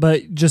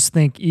 But just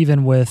think,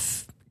 even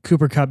with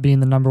Cooper Kupp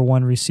being the number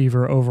 1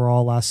 receiver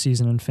overall last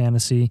season in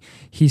fantasy,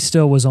 he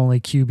still was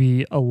only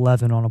QB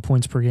 11 on a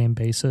points per game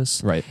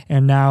basis. Right.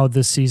 And now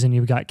this season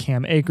you've got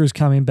Cam Akers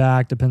coming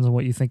back. Depends on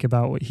what you think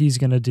about what he's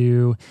going to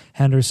do.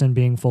 Henderson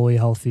being fully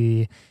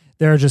healthy.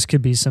 There just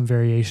could be some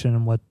variation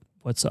in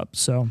what's up.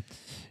 So,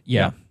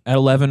 yeah. At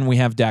 11, we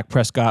have Dak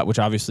Prescott, which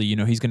obviously,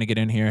 he's going to get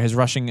in here. His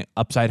rushing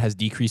upside has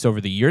decreased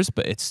over the years,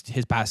 but it's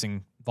his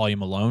passing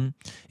volume alone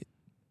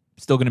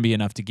still going to be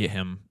enough to get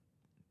him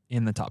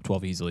in the top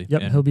 12 easily.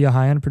 Yep, And he'll be a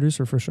high-end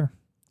producer for sure.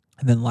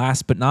 And then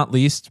last but not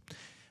least,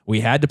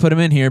 we had to put him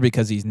in here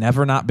because he's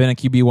never not been a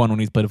QB1 when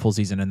he's played a full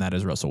season, and that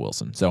is Russell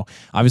Wilson. So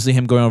obviously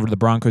him going over to the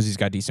Broncos, he's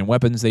got decent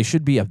weapons. They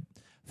should be a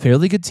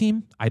fairly good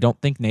team. I don't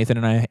think Nathan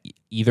and I,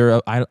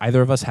 either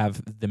of us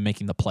have them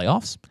making the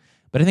playoffs,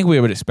 but I think we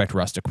would expect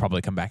Russ to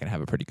probably come back and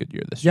have a pretty good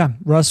year this year. Yeah,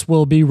 Russ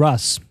will be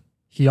Russ.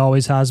 He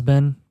always has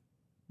been.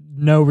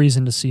 No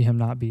reason to see him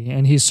not be.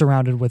 And he's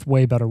surrounded with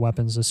way better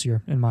weapons this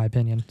year, in my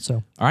opinion. So,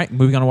 all right,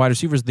 moving on to wide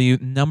receivers. The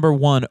number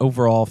one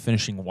overall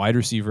finishing wide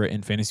receiver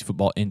in fantasy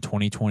football in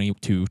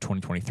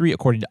 2022-2023,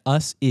 according to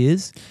us,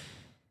 is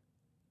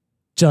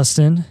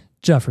Justin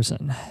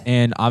Jefferson.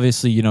 And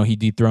obviously, he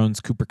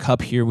dethrones Cooper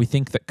Kupp here. We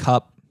think that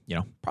Kupp,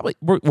 probably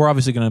we're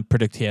obviously going to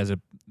predict he has a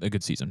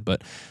good season.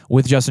 But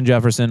with Justin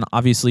Jefferson,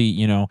 obviously,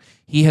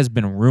 he has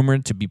been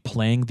rumored to be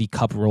playing the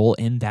Kupp role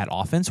in that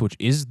offense, which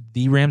is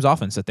the Rams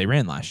offense that they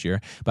ran last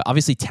year. But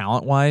obviously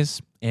talent-wise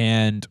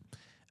and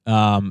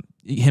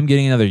him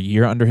getting another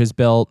year under his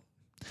belt,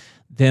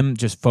 them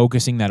just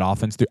focusing that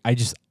offense through, I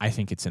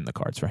think it's in the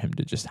cards for him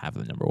to just have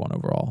the number one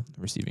overall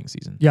receiving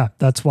season. Yeah,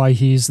 that's why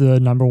he's the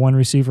number one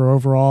receiver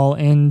overall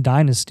in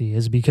Dynasty,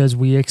 is because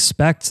we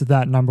expect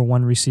that number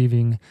one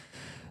receiving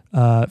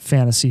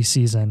fantasy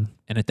season.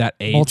 And at that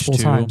age, multiple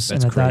times.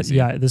 That's and at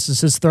crazy. This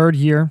is his third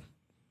year.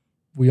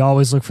 We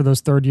always look for those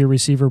third-year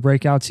receiver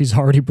breakouts. He's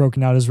already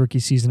broken out his rookie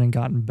season and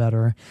gotten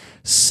better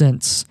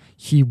since.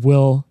 He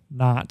will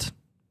not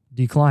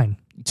decline.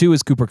 2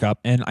 is Cooper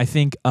Kupp, and I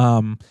think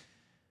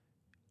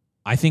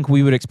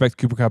we would expect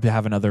Cooper Kupp to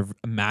have another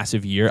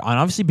massive year. And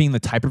obviously, being the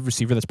type of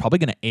receiver that's probably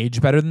going to age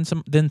better than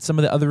some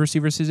of the other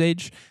receivers his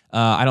age,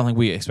 I don't think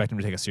we expect him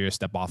to take a serious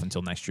step off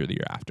until next year or the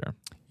year after.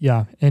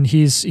 Yeah, and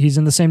he's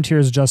in the same tier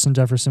as Justin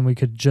Jefferson. We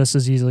could just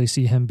as easily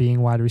see him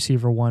being wide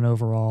receiver 1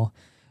 overall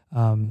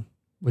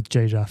with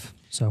J-Jeff.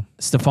 So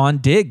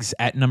Stephon Diggs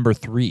at number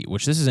 3,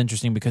 which this is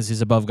interesting because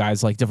he's above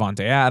guys like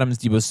Devontae Adams,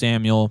 Deebo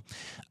Samuel.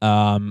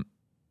 Those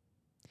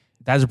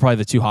are probably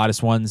the 2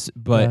 hottest ones.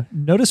 But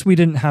notice we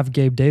didn't have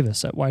Gabe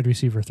Davis at wide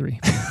receiver 3.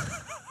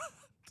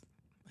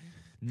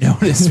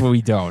 Notice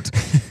we don't.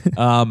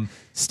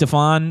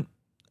 Stephon,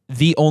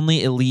 the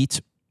only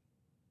elite,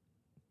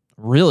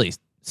 really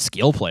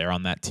skill player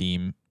on that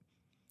team.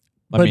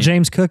 But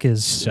James Cook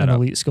is an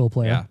elite skill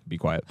player. Yeah, be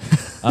quiet.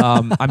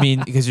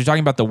 Because you're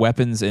talking about the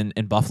weapons in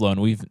Buffalo,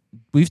 and we've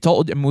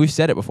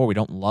said it before. We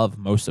don't love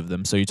most of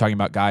them. So you're talking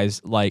about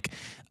guys like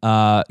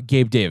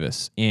Gabe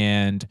Davis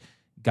and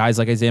guys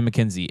like Isaiah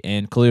McKenzie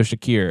and Khalil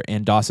Shakir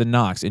and Dawson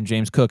Knox and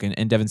James Cook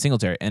and Devin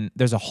Singletary. And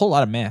there's a whole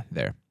lot of meh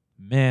there.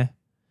 Meh.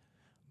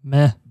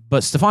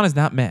 But Stephon is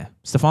not meh.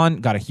 Stephon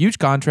got a huge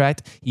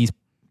contract. He's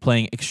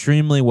playing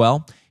extremely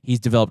well. He's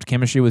developed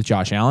chemistry with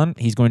Josh Allen.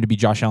 He's going to be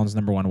Josh Allen's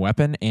number 1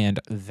 weapon, and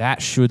that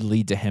should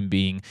lead to him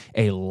being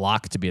a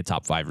lock to be a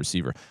top 5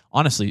 receiver.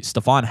 Honestly,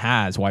 Stephon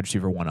has wide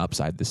receiver 1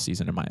 upside this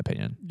season, in my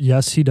opinion.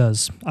 Yes, he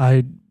does.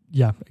 I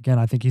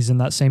think he's in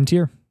that same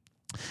tier.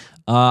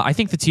 I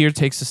think the tier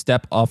takes a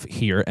step up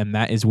here, and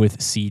that is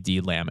with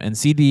CD Lamb. And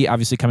CD,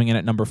 obviously, coming in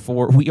at number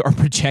 4, we are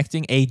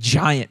projecting a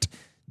giant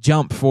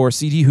jump for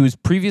CD, who's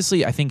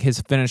previously, I think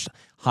his finished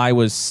high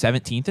was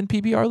 17th in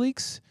PPR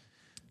leagues.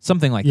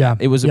 Something like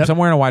that. It was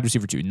somewhere in a wide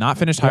receiver 2, not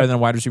finished higher than a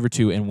wide receiver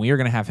 2, and we are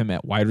going to have him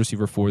at wide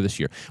receiver 4 this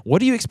year. What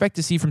do you expect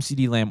to see from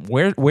CD Lamb?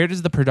 Where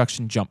does the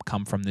production jump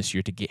come from this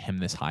year to get him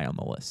this high on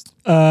the list?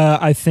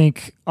 I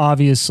think,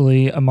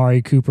 obviously,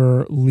 Amari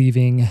Cooper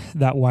leaving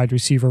that wide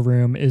receiver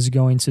room is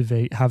going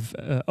to have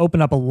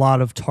open up a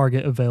lot of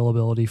target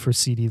availability for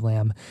CD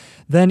Lamb.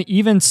 Then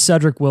even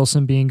Cedric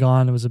Wilson being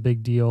gone was a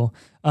big deal.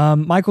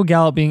 Michael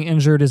Gallup being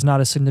injured is not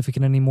as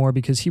significant anymore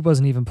because he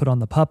wasn't even put on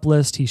the PUP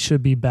list. He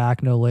should be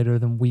back no later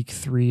than week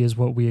 3 is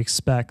what we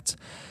expect.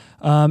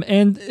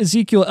 And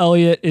Ezekiel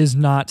Elliott is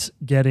not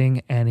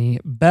getting any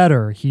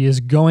better. He is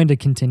going to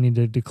continue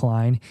to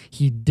decline.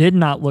 He did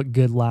not look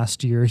good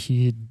last year.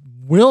 He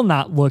will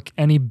not look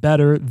any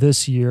better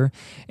this year.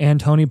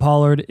 And Tony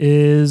Pollard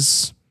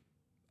is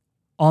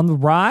on the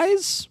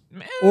rise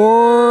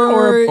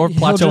or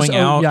plateauing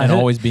out and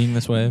always being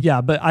this way.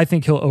 Yeah, but I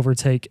think he'll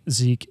overtake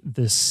Zeke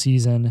this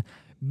season,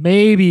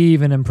 maybe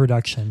even in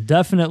production,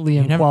 definitely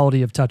in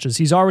quality of touches.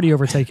 He's already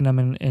overtaken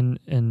him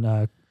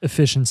in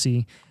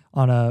efficiency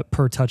on a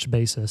per touch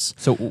basis.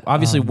 So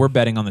obviously we're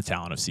betting on the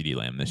talent of CD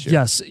Lamb this year.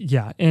 Yes,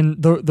 yeah. And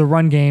the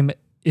run game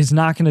is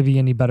not going to be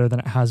any better than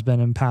it has been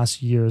in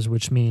past years,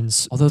 which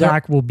means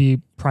Dak will be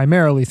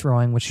primarily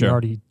throwing, which he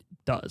already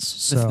does.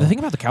 So the thing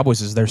about the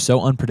Cowboys is they're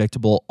so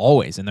unpredictable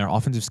always in their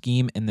offensive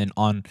scheme, and then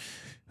on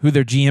who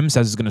their GM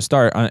says is going to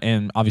start,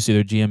 and obviously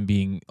their GM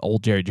being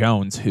old Jerry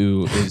Jones,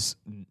 who is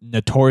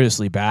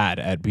notoriously bad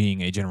at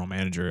being a general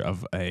manager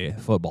of a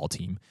football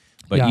team.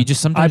 But you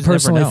just sometimes I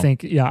personally never know.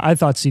 think, I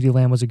thought CeeDee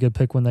Lamb was a good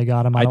pick when they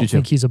got him. I don't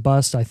think he's a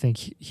bust. I think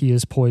he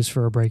is poised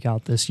for a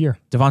breakout this year.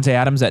 Devontae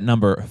Adams at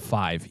number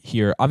 5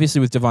 here.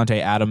 Obviously with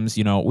Devontae Adams,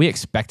 we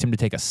expect him to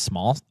take a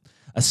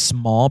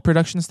small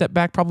production step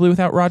back probably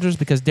without Rodgers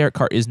because Derek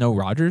Carr is no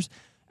Rodgers.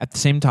 At the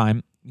same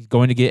time, he's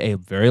going to get a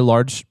very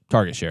large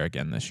target share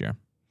again this year.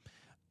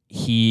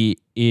 He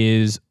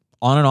is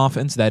on an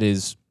offense that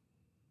is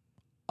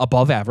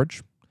above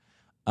average.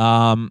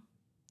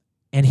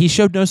 And he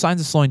showed no signs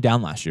of slowing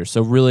down last year.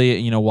 So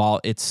really, while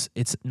it's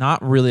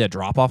not really a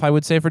drop-off, I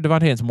would say, for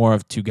Devontae, it's more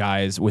of two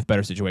guys with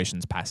better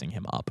situations passing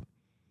him up.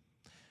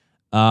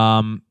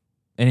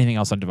 Anything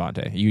else on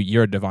Devontae?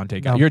 You're a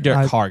Devontae guy. No, You're a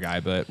Derek Carr guy,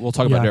 but we'll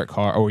talk about Yeah. Derek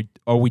Carr.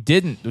 Or we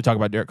didn't talk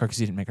about Derek Carr because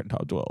he didn't make it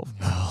top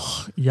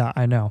 12. Yeah,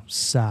 I know.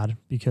 Sad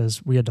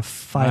because we had to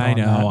fight I on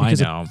know, that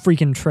because I know. of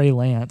freaking Trey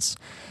Lance.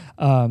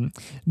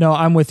 No,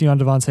 I'm with you on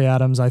Devontae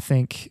Adams. I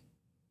think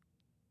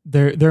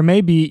there may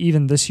be,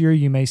 even this year,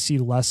 you may see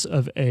less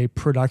of a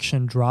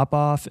production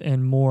drop-off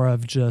and more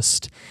of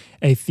just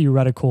a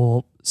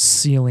theoretical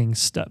ceiling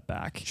step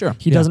back. Sure.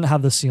 He doesn't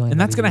have the ceiling. And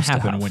that that's he going used to to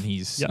happen have. when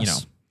he's,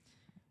 Yes.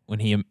 when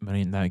he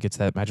gets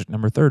that magic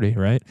number 30,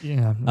 right?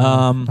 Yeah.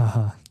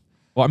 Well,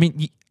 I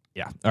mean,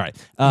 yeah. All right.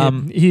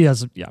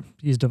 He's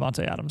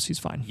Devontae Adams. He's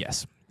fine.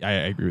 Yes, I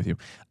agree with you.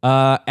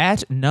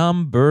 At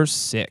number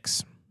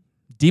 6,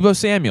 Deebo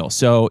Samuel.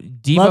 So Love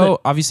Deebo,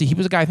 it. obviously, he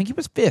was a guy. I think he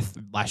was 5th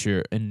last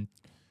year, or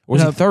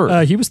was he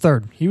 3rd? He was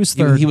third. He was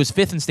He, third. he was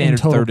 5th in standard,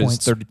 total 3rd is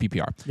points. 3rd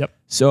PPR. Yep.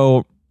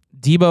 So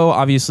Deebo,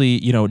 obviously,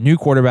 new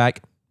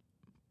quarterback,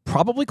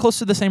 probably close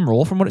to the same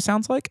role from what it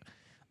sounds like.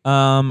 He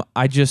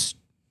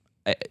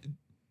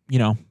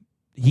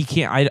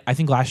can't. I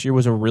think last year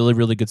was a really,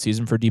 really good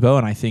season for Deebo,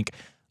 and I think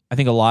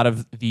a lot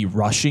of the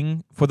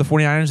rushing for the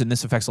 49ers, and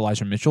this affects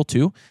Elijah Mitchell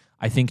too.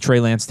 I think Trey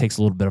Lance takes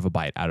a little bit of a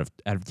bite out of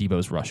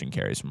Deebo's rushing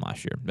carries from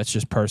last year. That's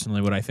just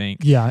personally what I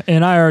think. Yeah,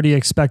 and I already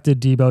expected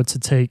Deebo to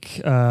take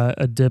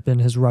a dip in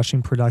his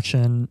rushing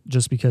production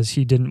just because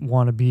he didn't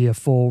want to be a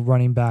full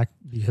running back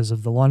because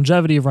of the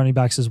longevity of running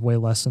backs is way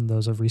less than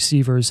those of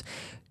receivers.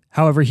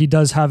 However, he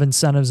does have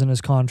incentives in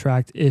his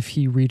contract. If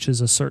he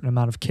reaches a certain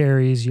amount of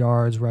carries,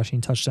 yards,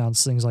 rushing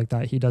touchdowns, things like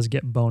that, he does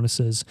get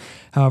bonuses.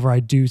 However, I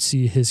do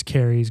see his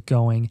carries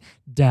going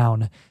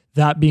down.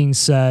 That being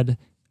said,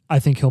 I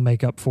think he'll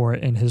make up for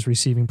it in his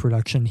receiving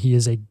production. He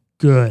is a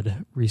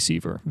good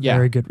receiver, Yeah.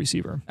 very good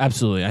receiver.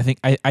 Absolutely. I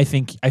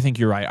think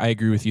you're right. I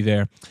agree with you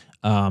there.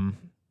 I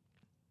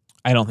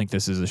don't think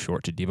this is a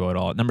short to Deebo at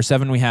all. At number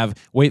 7, we have,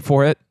 wait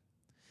for it,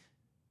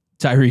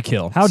 Tyreek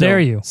Hill. How dare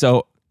you?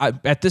 So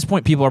at this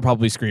point, people are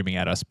probably screaming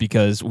at us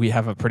because we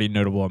have a pretty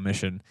notable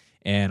omission,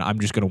 and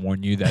I'm just going to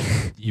warn you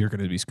that you're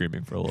going to be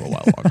screaming for a little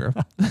while longer.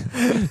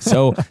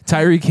 So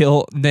Tyreek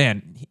Hill,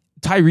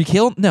 Tyreek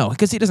Hill? No,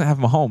 because he doesn't have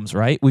Mahomes,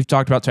 right? We've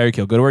talked about Tyreek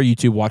Hill. Go to our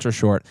YouTube, watch our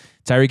short.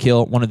 Tyreek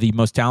Hill, one of the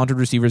most talented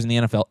receivers in the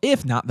NFL,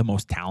 if not the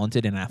most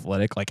talented and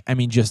athletic.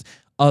 Just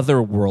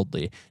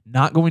otherworldly.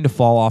 Not going to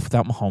fall off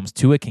without Mahomes.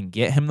 Tua can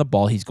get him the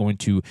ball. He's going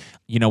to,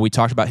 we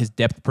talked about his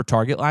depth per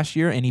target last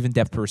year and even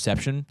depth per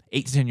reception,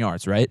 8 to 10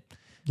 yards, right?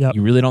 Yep.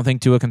 You really don't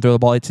think Tua can throw the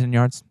ball 8 to 10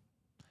 yards?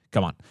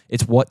 Come on.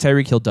 It's what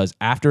Tyreek Hill does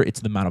after. It's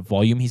the amount of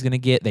volume he's going to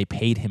get. They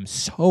paid him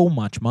so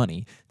much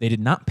money. They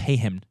did not pay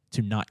him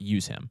to not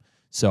use him.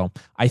 So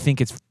I think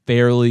it's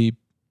fairly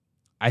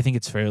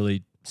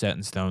set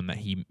in stone that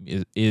he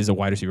is a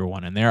wide receiver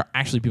 1. And there are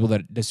actually people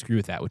that disagree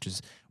with that, which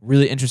is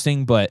really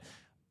interesting. But,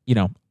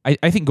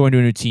 I think going to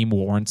a new team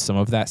warrants some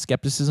of that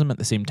skepticism. At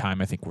the same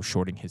time, I think we're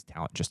shorting his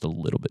talent just a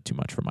little bit too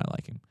much for my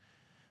liking.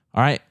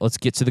 All right, let's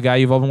get to the guy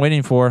you've all been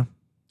waiting for.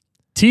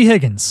 T.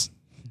 Higgins.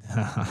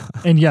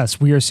 And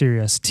yes, we are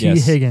serious. T.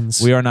 Yes,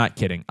 Higgins. We are not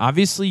kidding.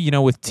 Obviously,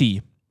 with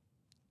T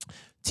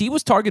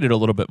was targeted a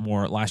little bit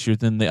more last year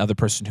than the other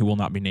person who will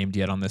not be named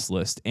yet on this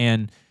list.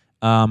 And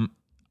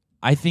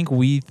I think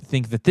we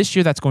think that this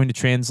year that's going to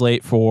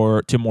translate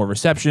to more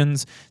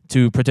receptions,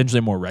 to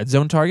potentially more red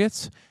zone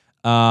targets.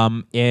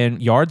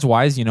 And yards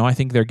wise, I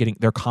think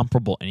they're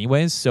comparable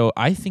anyways. So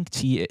I think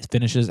T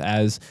finishes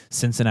as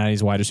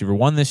Cincinnati's wide receiver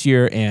 1 this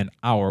year and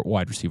our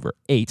wide receiver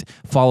 8,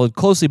 followed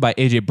closely by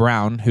AJ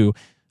Brown, who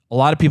a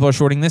lot of people are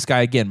shorting this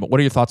guy again. But what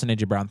are your thoughts on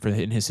AJ Brown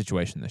in his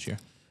situation this year?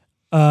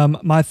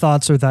 My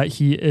thoughts are that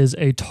he is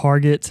a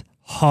target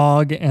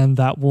hog and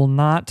that will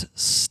not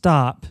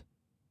stop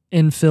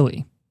in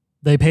Philly.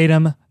 They paid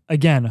him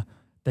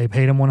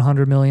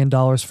 $100 million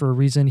for a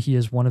reason. He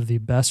is one of the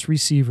best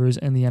receivers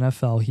in the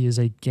NFL. He is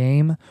a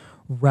game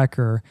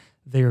wrecker.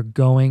 They are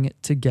going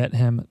to get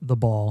him the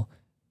ball.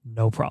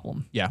 No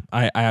problem. Yeah,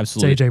 I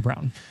absolutely. It's AJ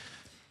Brown.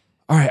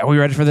 All right, are we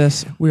ready for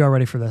this? We are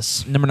ready for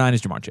this. Number 9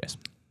 is Jamar Chase.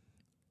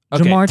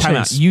 Okay, Jamar time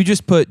out. Chase. You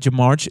just put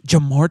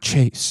Jamar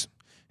Chase,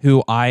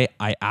 who I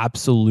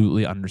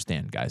absolutely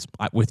understand, guys.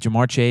 With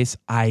Jamar Chase,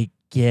 I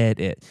get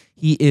it.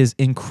 He is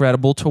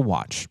incredible to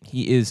watch.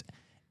 He is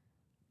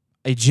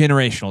a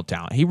generational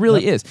talent. He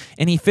really is.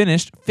 And he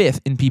finished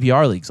 5th in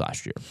PPR leagues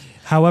last year.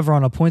 However,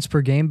 on a points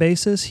per game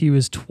basis, he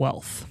was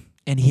 12th.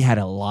 And he had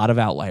a lot of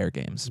outlier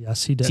games.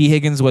 Yes, he did. T.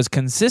 Higgins was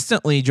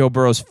consistently Joe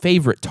Burrow's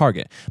favorite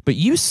target. But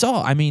you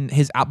saw,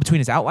 between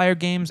his outlier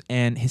games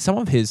and some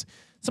of his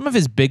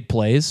big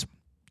plays,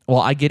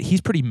 well,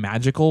 he's pretty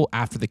magical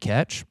after the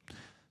catch.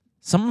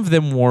 Some of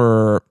them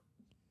were,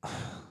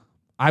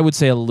 I would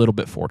say, a little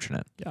bit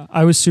fortunate. Yeah,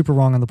 I was super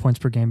wrong on the points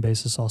per game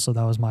basis also.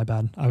 That was my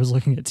bad. I was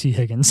looking at T.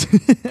 Higgins.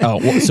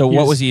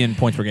 What was he in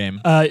points per game?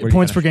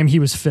 Points per game, he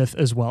was 5th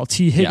as well.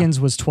 T. Higgins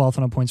was 12th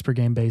on a points per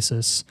game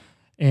basis.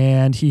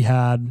 and he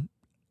had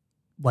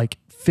like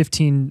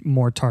 15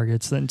 more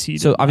targets than T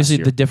did So last obviously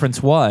year. the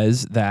difference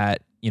was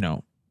that,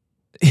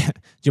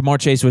 Jamar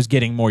Chase was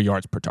getting more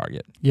yards per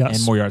target Yes.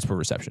 and more yards per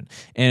reception.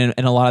 And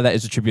a lot of that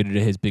is attributed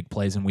to his big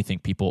plays, and we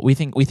think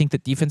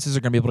that defenses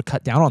are going to be able to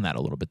cut down on that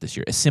a little bit this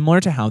year. It's similar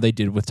to how they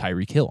did with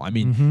Tyreek Hill. I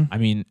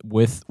mean,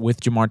 with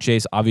Jamar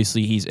Chase,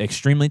 obviously he's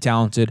extremely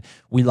talented.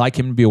 We like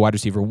him to be a wide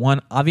receiver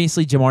 1.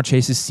 Obviously Jamar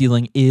Chase's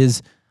ceiling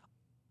is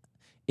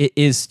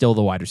still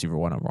the wide receiver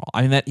 1 overall.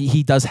 I mean, that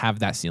he does have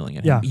that ceiling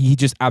in him. Yeah. He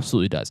just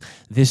absolutely does.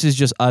 This is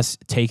just us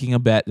taking a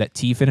bet that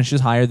T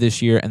finishes higher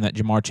this year and that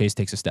Jamar Chase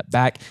takes a step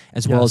back,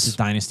 as well as his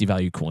dynasty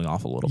value cooling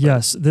off a little bit.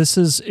 Yes,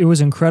 it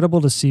was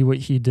incredible to see what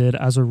he did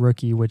as a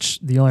rookie, which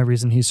the only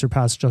reason he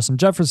surpassed Justin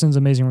Jefferson's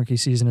amazing rookie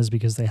season is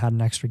because they had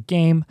an extra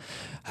game.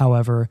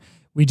 However,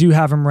 we do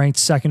have him ranked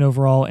 2nd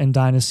overall in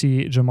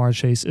dynasty. Jamar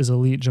Chase is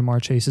elite.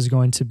 Jamar Chase is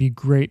going to be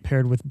great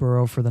paired with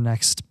Burrow for the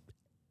next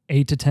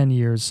 8 to 10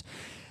 years.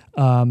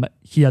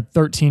 He had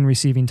 13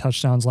 receiving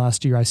touchdowns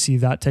last year. I see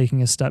that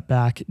taking a step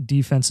back.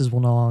 Defenses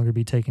will no longer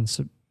be taken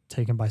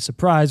by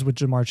surprise with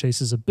Jamar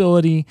Chase's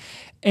ability,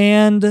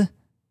 and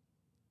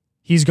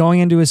he's going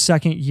into his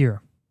 2nd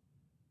year.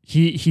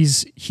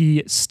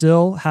 He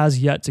still has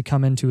yet to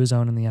come into his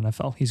own in the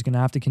NFL. He's going to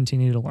have to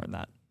continue to learn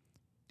that.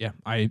 Yeah,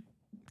 I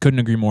couldn't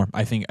agree more.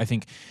 I think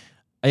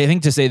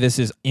to say this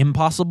is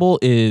impossible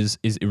is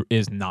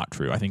not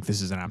true. I think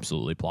this is an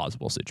absolutely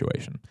plausible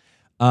situation.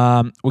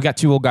 We got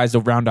 2 old guys to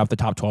round off the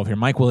top 12 here.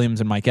 Mike Williams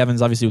and Mike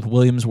Evans. Obviously, with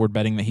Williams, we're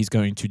betting that he's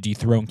going to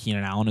dethrone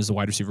Keenan Allen as the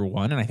wide receiver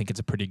 1, and I think it's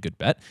a pretty good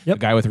bet. Yep. A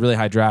guy with a really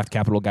high draft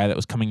capital, guy that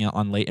was coming out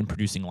on late and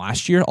producing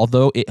last year,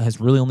 although it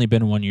has really only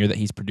been 1 year that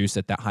he's produced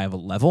at that high of a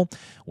level.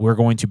 We're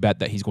going to bet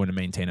that he's going to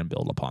maintain and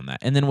build upon that.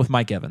 And then with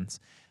Mike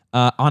Evans,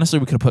 honestly,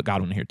 we could have put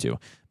Godwin here too,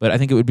 but I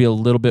think it would be a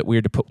little bit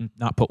weird to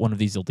not put one of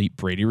these elite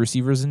Brady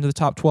receivers into the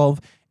top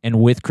 12. And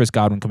with Chris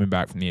Godwin coming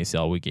back from the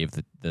ACL, we gave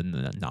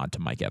the nod to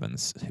Mike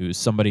Evans, who's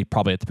somebody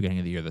probably at the beginning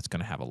of the year that's going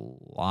to have a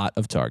lot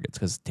of targets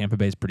because Tampa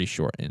Bay is pretty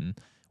short in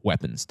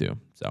weapons too.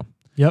 So,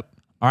 Yep.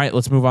 All right,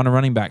 let's move on to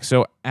running back.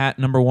 So at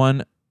number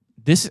 1,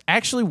 this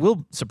actually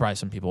will surprise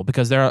some people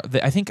because I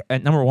think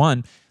at number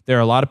 1 there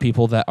are a lot of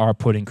people that are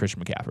putting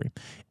Christian McCaffrey,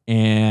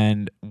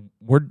 and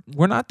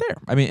we're not there.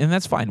 I mean, and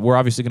that's fine. We're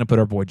obviously going to put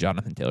our boy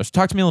Jonathan Taylor. So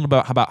talk to me a little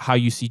about how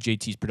you see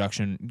JT's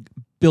production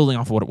building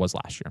off of what it was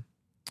last year.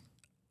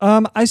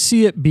 I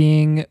see it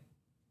being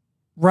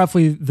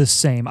roughly the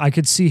same. I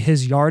could see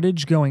his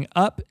yardage going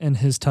up and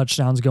his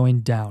touchdowns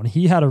going down.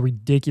 He had a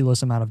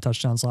ridiculous amount of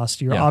touchdowns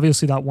last year. Yeah.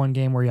 Obviously, that one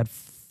game where he had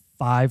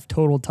 5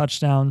 total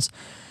touchdowns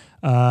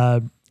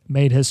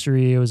made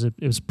history. It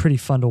was pretty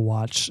fun to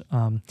watch.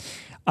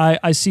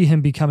 I see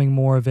him becoming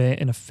more of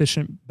an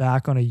efficient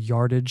back on a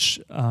yardage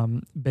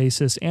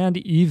basis, and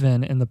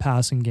even in the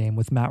passing game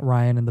with Matt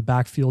Ryan in the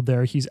backfield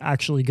there, he's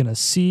actually going to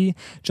see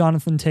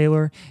Jonathan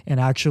Taylor and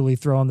actually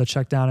throw him the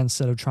check down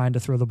instead of trying to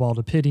throw the ball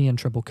to Pitty in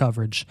triple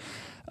coverage.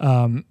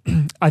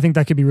 I think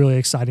that could be really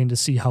exciting to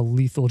see how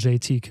lethal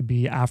JT could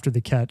be after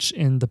the catch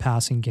in the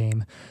passing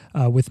game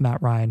with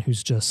Matt Ryan,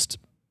 who's just,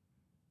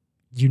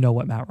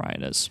 what Matt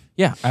Ryan is.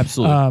 Yeah,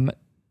 absolutely.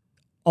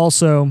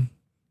 Also,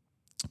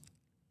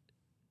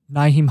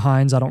 Nyheim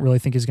Hines, I don't really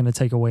think is going to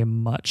take away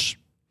much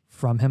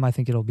from him. I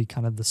think it'll be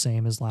kind of the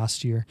same as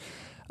last year.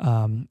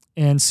 And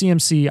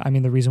CMC, I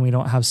mean, the reason we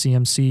don't have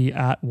CMC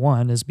at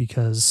 1 is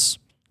because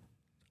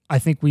I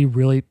think we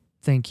really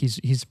think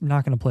he's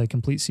not going to play a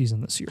complete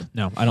season this year.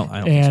 No, I don't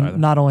think so And either.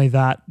 not only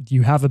that,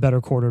 you have a better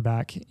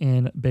quarterback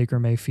in Baker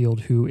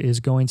Mayfield who is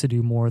going to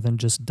do more than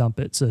just dump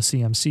it to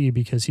CMC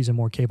because he's a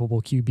more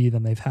capable QB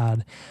than they've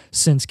had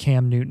since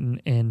Cam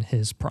Newton in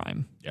his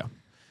prime. Yeah.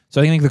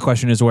 So I think the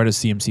question is, where does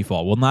CMC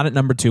fall? Well, not at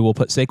number 2. We'll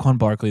put Saquon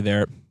Barkley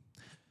there.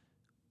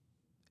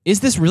 Is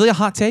this really a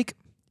hot take?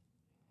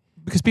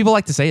 Because people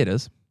like to say it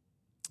is.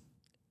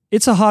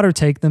 It's a hotter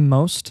take than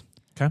most.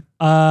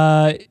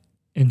 Okay.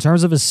 In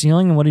terms of his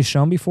ceiling and what he's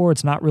shown before,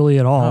 it's not really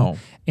at all. No.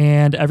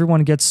 And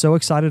everyone gets so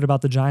excited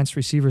about the Giants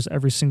receivers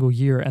every single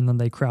year, and then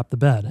they crap the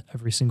bed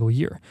every single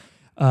year.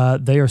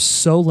 They are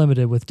so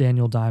limited with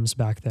Daniel Dimes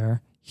back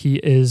there. He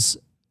is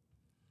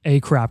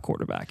a crap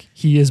quarterback.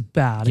 He is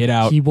bad. Get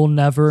out. He will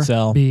never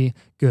Sell. be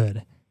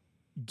good.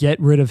 Get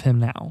rid of him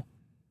now.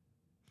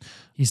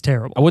 He's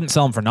terrible. I wouldn't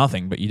sell him for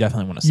nothing, but you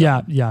definitely want to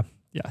sell him.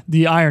 Yeah.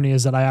 The irony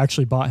is that I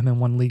actually bought him in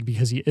one league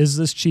because he is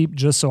this cheap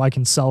just so I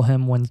can sell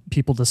him when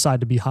people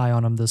decide to be high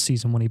on him this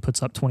season when he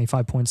puts up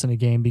 25 points in a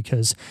game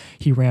because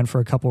he ran for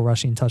a couple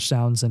rushing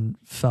touchdowns and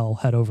fell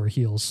head over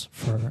heels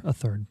for a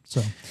third.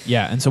 So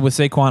Yeah, and so with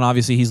Saquon,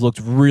 obviously he's looked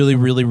really,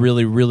 really,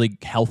 really, really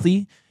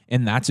healthy,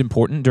 and that's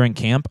important during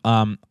camp.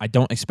 I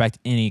don't expect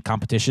any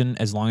competition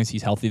as long as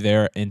he's healthy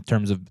there in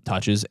terms of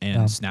touches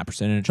and snap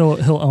percentage. he'll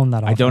own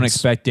that offense. I don't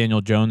expect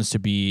Daniel Jones to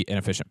be an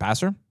efficient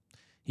passer.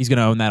 He's going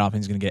to own that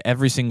offense. He's going to get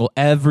every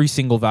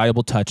single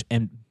valuable touch,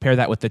 and pair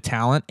that with the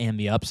talent and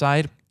the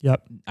upside.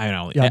 Yep. I don't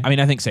know. Yeah. I mean,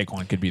 I think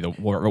Saquon could be the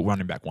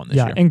running back 1 this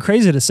year. And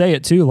crazy to say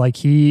it too. Like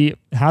he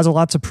has a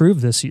lot to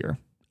prove this year.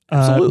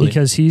 Absolutely.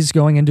 Because he's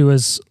going into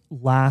his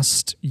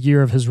last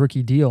year of his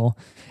rookie deal.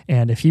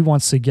 And if he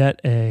wants to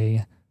get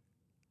a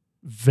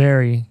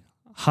very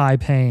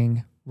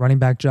high-paying running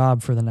back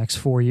job for the next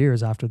 4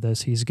 years after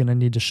this, he's going to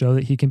need to show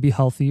that he can be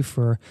healthy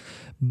for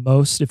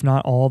most, if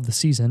not all, of the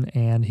season,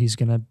 and he's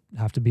going to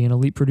have to be an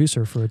elite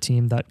producer for a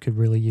team that could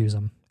really use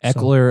him.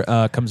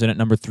 Eckler comes in at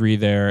number 3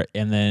 there,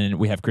 and then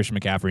we have Christian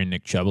McCaffrey and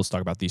Nick Chubb. Let's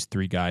talk about these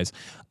 3 guys.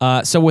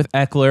 So with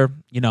Eckler,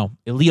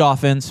 elite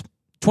offense,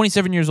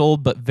 27 years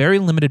old, but very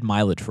limited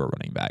mileage for a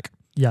running back.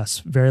 Yes,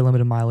 very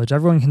limited mileage.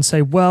 Everyone can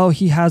say, well,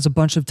 he has a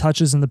bunch of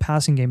touches in the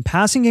passing game.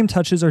 Passing game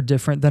touches are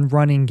different than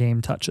running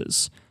game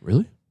touches.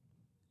 Really?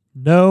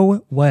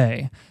 No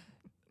way.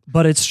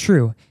 But it's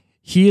true.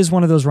 He is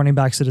one of those running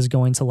backs that is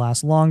going to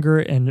last longer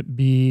and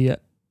be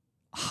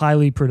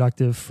highly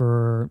productive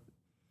for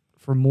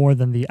more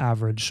than the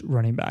average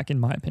running back, in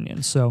my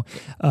opinion. So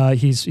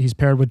he's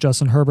paired with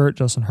Justin Herbert.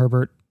 Justin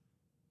Herbert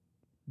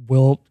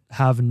will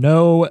have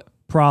no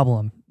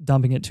problem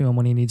dumping it to him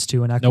when he needs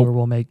to, and Eckler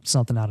will make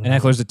something out of it.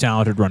 And Eckler's a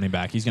talented running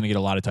back. He's going to get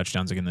a lot of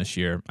touchdowns again this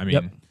year. I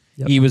mean,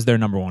 Yep. He was their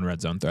number 1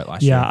 red zone threat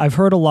last year. Yeah, I've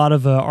heard a lot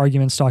of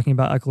arguments talking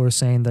about Eckler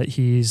saying that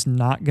he's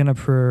not going to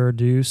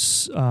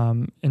produce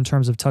in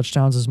terms of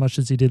touchdowns as much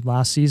as he did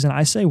last season.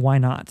 I say, why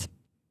not?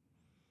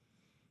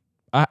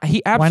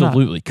 He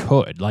absolutely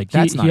could. Like,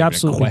 that's not he even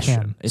absolutely a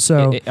question.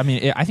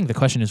 Can. I think the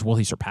question is, will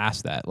he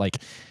surpass that? Like,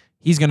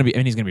 he's going to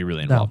be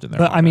really involved in there.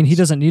 But I mean, he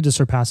doesn't need to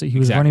surpass it. He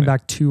was running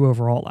back 2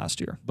 overall last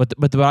year. But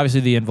obviously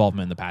the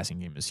involvement in the passing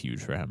game is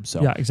huge for him.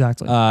 So yeah,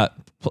 exactly.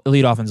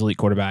 Elite offense, elite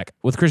quarterback.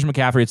 With Christian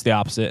McCaffrey, it's the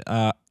opposite.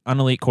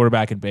 Unelite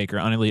quarterback in Baker,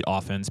 unelite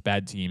offense,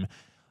 bad team.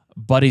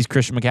 But he's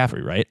Christian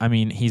McCaffrey, right? I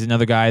mean, he's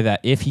another guy that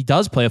if he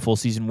does play a full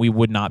season, we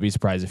would not be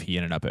surprised if he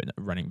ended up at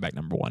running back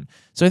number 1.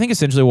 So I think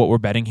essentially what we're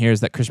betting here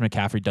is that Christian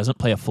McCaffrey doesn't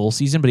play a full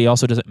season, but he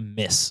also doesn't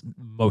miss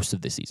most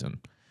of the season.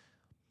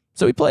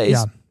 So he plays.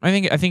 Yeah.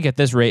 I think at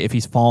this rate, if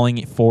he's falling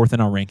 4th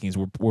in our rankings,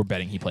 we're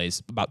betting he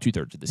plays about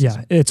 2/3 of the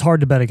season. Yeah, it's hard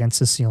to bet against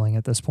his ceiling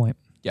at this point.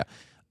 Yeah.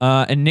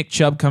 And Nick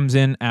Chubb comes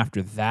in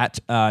after that.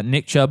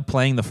 Nick Chubb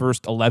playing the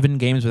first 11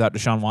 games without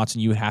Deshaun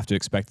Watson, you would have to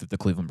expect that the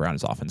Cleveland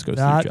Browns offense goes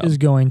through Chubb. That is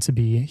going to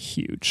be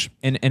huge.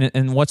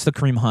 And what's the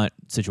Kareem Hunt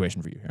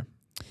situation for you here?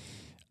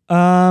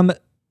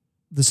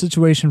 The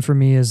situation for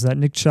me is that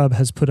Nick Chubb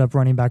has put up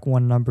running back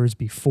 1 numbers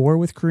before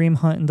with Kareem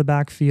Hunt in the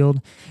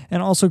backfield,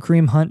 and also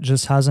Kareem Hunt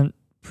just hasn't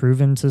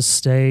proven to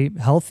stay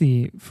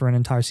healthy for an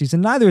entire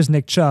season. Neither is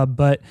Nick Chubb,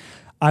 but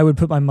I would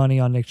put my money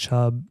on Nick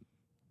Chubb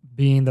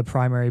being the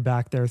primary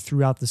back there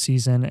throughout the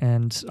season,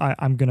 and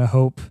I'm going to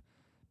hope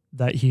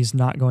that he's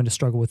not going to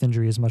struggle with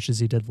injury as much as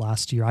he did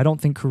last year. I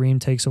don't think Kareem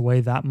takes away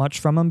that much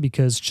from him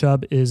because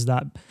Chubb is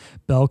that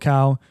bell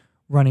cow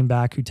running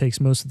back who takes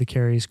most of the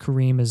carries.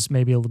 Kareem is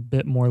maybe a little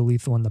bit more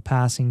lethal in the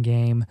passing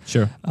game.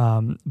 Sure.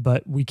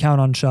 But we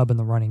count on Chubb in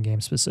the running game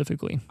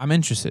specifically. I'm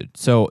interested.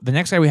 So the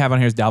next guy we have on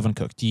here is Dalvin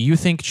Cook. Do you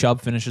think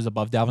Chubb finishes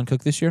above Dalvin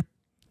Cook this year?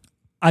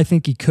 I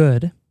think he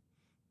could.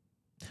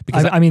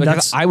 Because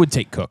I would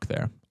take Cook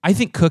there. I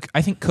think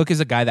Cook is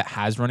a guy that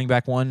has running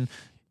back 1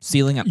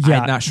 ceiling. I'm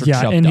not sure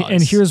Chubb does.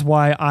 And here's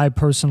why I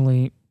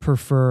personally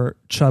prefer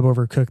Chubb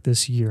over Cook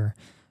this year,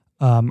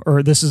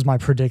 or this is my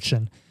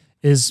prediction,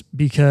 is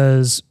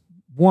because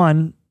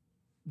 1,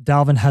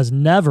 Dalvin has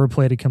never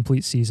played a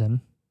complete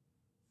season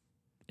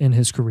in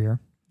his career.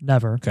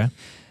 Never. Okay.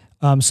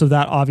 So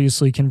that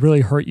obviously can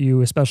really hurt you,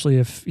 especially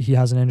if he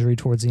has an injury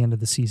towards the end of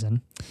the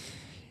season.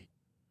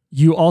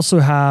 You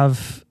also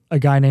have a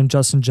guy named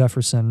Justin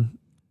Jefferson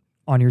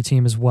on your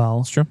team as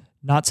well. That's true.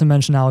 Not to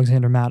mention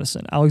Alexander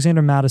Mattison.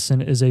 Alexander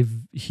Mattison is a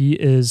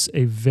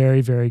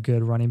very, very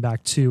good running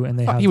back too. And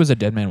he was a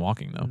dead man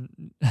walking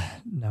though.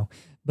 No,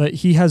 but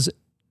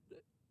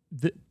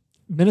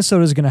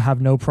Minnesota is going to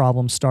have no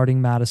problem starting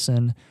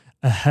Madison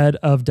ahead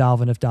of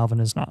Dalvin if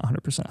Dalvin is not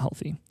 100%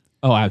 healthy.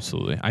 Oh,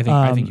 absolutely. I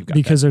think you've got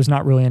because that. There's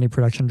not really any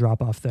production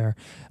drop off there.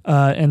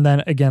 And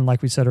then again,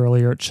 like we said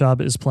earlier,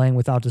 Chubb is playing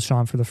without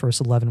Deshaun for the first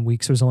 11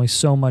 weeks. There's only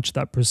so much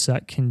that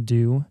Brissett can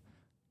do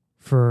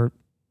for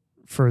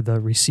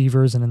the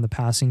receivers, and in the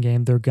passing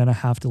game, they're going to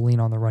have to lean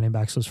on the running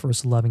backs those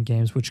first 11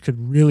 games, which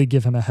could really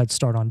give him a head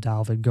start on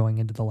Dalvin going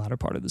into the latter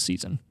part of the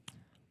season.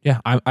 Yeah,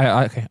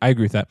 I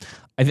agree with that.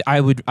 I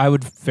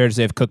would fair to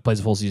say if Cook plays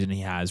a full season,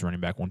 he has running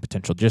back 1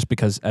 potential, just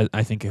because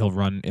I think he'll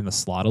run in the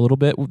slot a little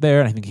bit there,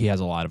 and I think he has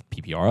a lot of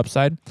PPR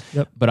upside.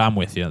 Yep. But I'm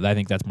with you. I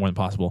think that's more than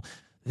possible.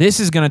 This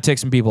is going to tick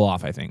some people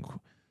off, I think.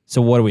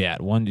 So what are we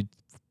at?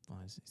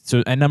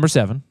 So at number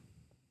 7,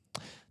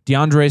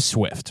 DeAndre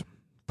Swift.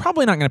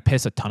 Probably not going to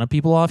piss a ton of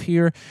people off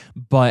here,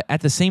 but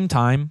at the same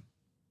time,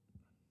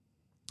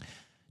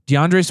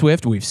 DeAndre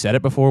Swift, we've said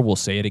it before, we'll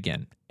say it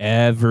again.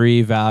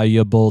 Every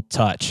valuable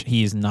touch.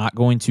 He is not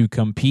going to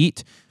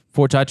compete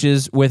for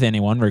touches with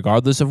anyone,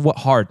 regardless of what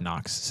Hard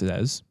Knocks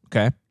says.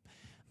 Okay.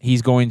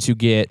 He's going to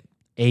get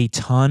a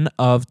ton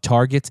of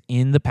targets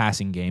in the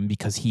passing game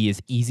because he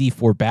is easy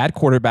for bad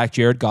quarterback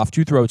Jared Goff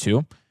to throw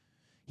to.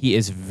 He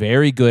is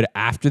very good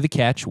after the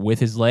catch with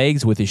his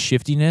legs, with his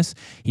shiftiness.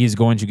 He is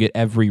going to get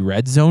every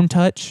red zone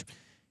touch.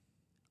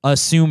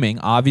 assuming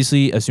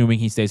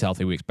he stays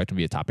healthy, we expect him to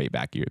be a top 8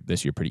 back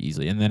this year pretty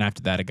easily. And then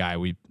after that, a guy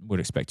we would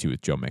expect to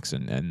with Joe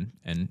Mixon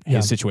and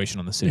his situation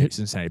on the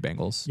Cincinnati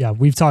Bengals. Yeah,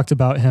 we've talked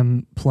about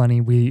him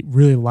plenty. We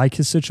really like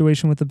his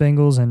situation with the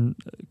Bengals, and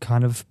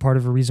kind of part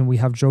of the reason we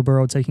have Joe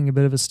Burrow taking a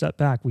bit of a step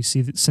back. We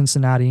see that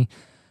Cincinnati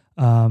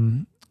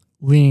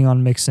leaning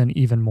on Mixon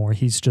even more.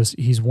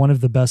 He's one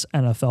of the best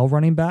NFL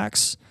running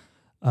backs,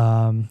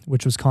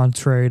 which was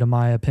contrary to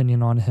my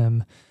opinion on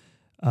him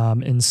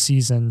in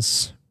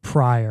seasons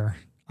prior.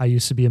 I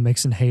used to be a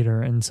Mixon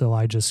hater until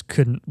I just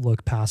couldn't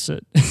look past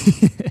it,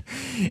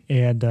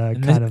 and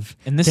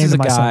this is a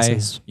guy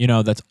senses.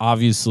 That's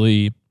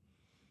obviously.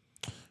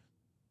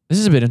 This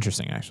is a bit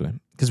interesting actually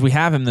because we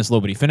have him this low,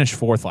 but he finished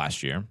 4th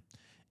last year,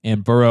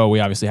 and Burrow we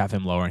obviously have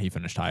him lower and he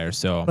finished higher.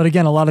 So, but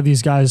again, a lot of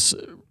these guys.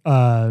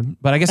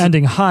 But I guess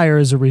ending higher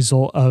as a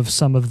result of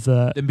some of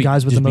the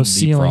guys with the most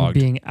ceiling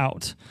being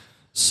out.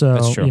 So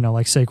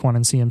like Saquon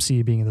and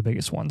CMC being the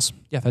biggest ones.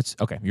 Yeah, that's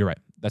okay. You're right.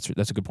 That's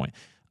a good point.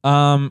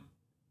 The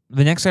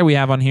next guy we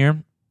have on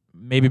here,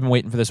 maybe been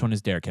waiting for this one,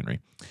 is Derrick Henry.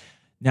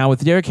 Now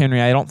with Derrick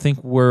Henry, I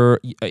think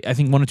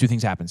one of two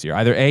things happens here.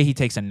 Either A, he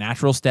takes a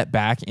natural step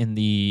back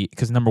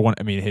because number one,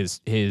 I mean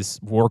his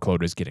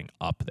workload is getting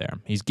up there.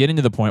 He's getting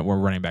to the point where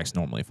running backs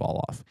normally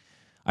fall off.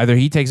 Either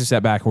he takes a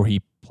step back or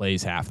he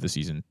plays half the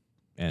season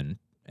and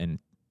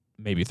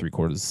maybe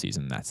 3/4 of the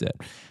season, and that's it.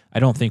 I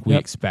don't think we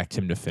expect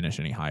him to finish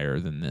any higher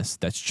than this.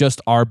 That's just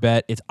our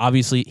bet. It's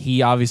obviously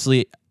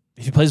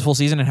if he plays a full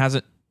season and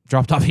hasn't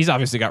dropped off, he's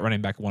obviously got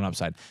running back one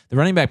upside. The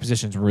running back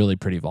position is really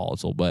pretty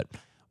volatile, but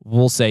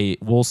we'll say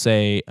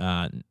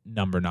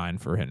number 9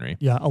 for Henry.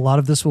 Yeah, a lot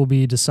of this will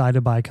be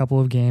decided by a couple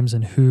of games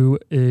and who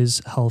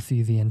is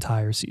healthy the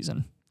entire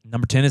season.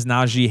 Number 10 is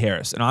Najee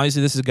Harris, and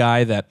obviously this is a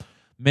guy that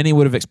many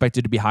would have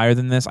expected to be higher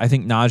than this. I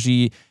think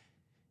Najee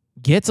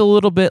gets a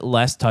little bit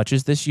less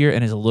touches this year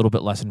and is a little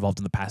bit less involved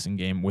in the passing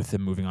game with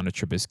him moving on to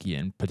Trubisky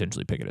and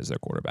potentially Pickett as their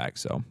quarterback.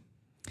 So,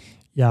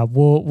 yeah,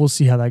 we'll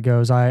see how that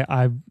goes.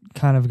 I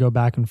kind of go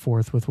back and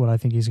forth with what I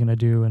think he's going to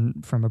do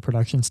and from a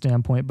production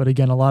standpoint. But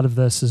again, a lot of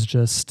this is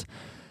just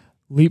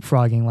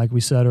leapfrogging, like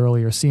we said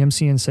earlier.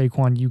 CMC and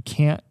Saquon, you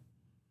can't.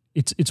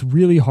 It's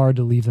really hard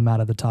to leave them out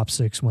of the top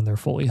 6 when they're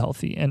fully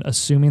healthy. And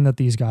assuming that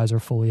these guys are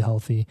fully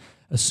healthy,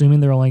 assuming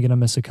they're only going to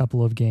miss a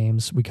couple of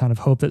games, we kind of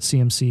hope that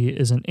CMC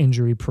isn't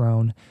injury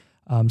prone.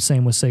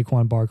 Same with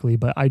Saquon Barkley,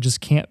 but I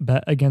just can't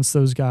bet against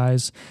those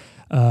guys.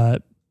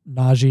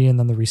 Najee and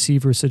then the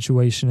receiver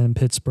situation in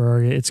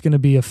Pittsburgh. It's going to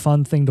be a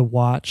fun thing to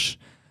watch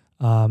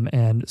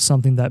and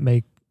something that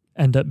may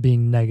end up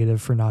being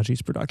negative for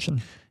Najee's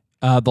production.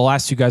 The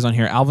last 2 guys on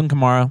here, Alvin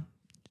Kamara.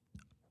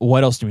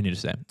 What else do we need to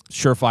say?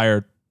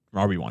 Surefire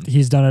RB1.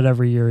 He's done it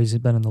every year he's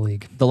been in the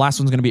league. The last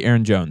one's going to be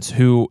Aaron Jones,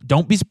 who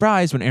don't be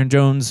surprised when Aaron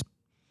Jones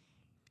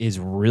is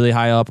really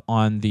high up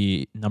on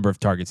the number of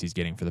targets he's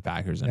getting for the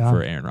Packers and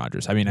for Aaron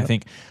Rodgers. I mean, I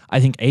think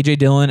A.J.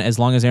 Dillon, as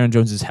long as Aaron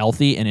Jones is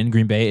healthy and in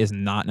Green Bay, is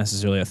not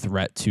necessarily a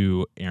threat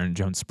to Aaron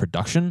Jones'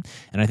 production.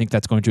 And I think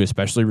that's going to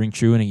especially ring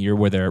true in a year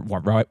where their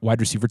wide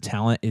receiver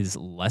talent is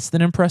less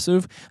than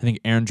impressive. I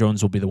think Aaron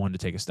Jones will be the one to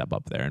take a step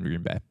up there in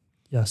Green Bay.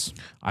 Yes.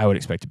 I would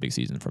expect a big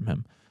season from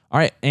him. All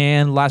right,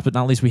 and last but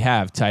not least, we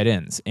have tight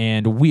ends.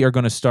 And we are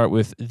going to start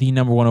with the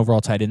number 1 overall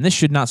tight end. This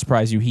should not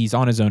surprise you. He's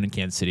on his own in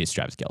Kansas City. It's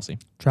Travis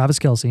Kelce. Travis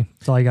Kelce.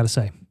 That's all you got to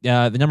say.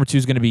 The number 2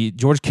 is going to be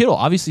George Kittle,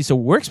 obviously. So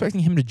we're expecting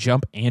him to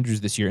jump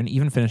Andrews this year and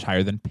even finish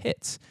higher than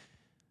Pitts.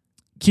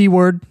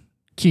 Keyword,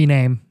 key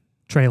name,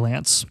 Trey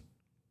Lance.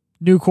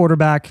 New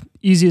quarterback,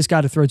 easiest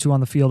guy to throw to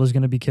on the field is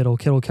going to be Kittle.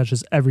 Kittle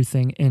catches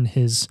everything in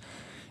his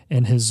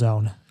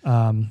zone.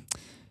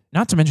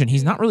 Not to mention,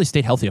 he's not really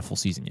stayed healthy a full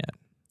season yet.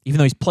 Even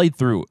though he's played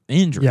through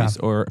injuries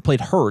or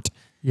played hurt,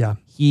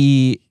 if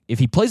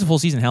he plays a full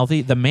season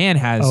healthy, the man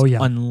has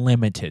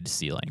unlimited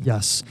ceiling.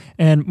 Yes.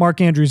 And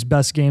Mark Andrews'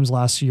 best games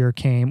last year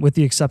came, with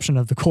the exception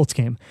of the Colts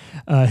game,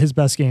 his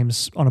best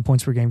games on a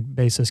points per game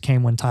basis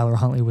came when Tyler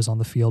Huntley was on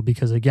the field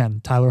because,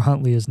 again, Tyler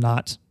Huntley is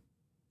not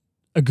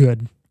a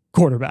good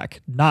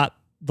quarterback, not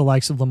the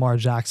likes of Lamar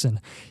Jackson.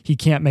 He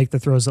can't make the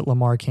throws that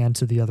Lamar can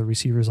to the other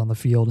receivers on the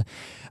field.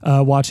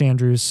 Watch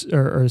Andrews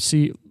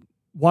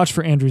Watch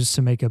for Andrews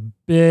to make a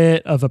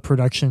bit of a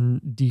production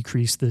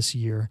decrease this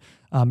year,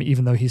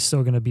 even though he's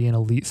still going to be an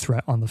elite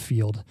threat on the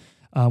field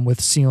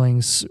with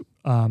ceilings,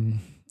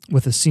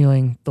 with a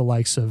ceiling the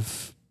likes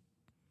of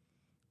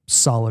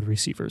solid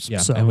receivers. Yeah,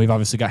 so, and we've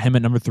obviously got him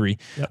at number 3.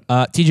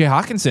 Yep. T.J.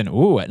 Hawkinson,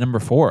 at number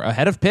 4,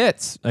 ahead of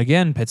Pitts.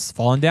 Again, Pitts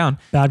falling down.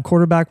 Bad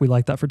quarterback. We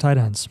like that for tight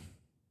ends.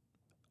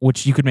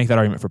 Which you could make that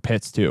argument for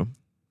Pitts too.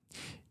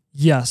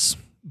 Yes,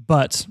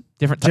 but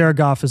Jared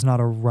Goff is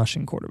not a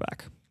rushing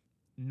quarterback.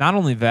 Not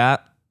only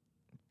that,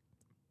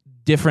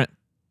 different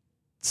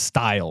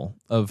style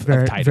of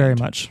tight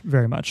end.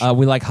 Very much.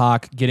 We like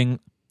Hawk getting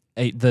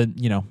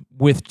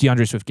with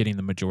DeAndre Swift getting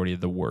the majority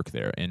of the work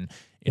there in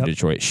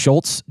Detroit.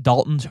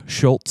 Dalton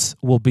Schultz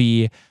will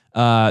be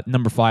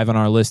number 5 on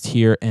our list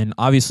here. And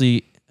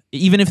obviously,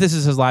 even if this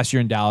is his last year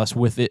in Dallas,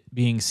 with it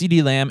being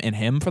CeeDee Lamb and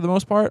him for the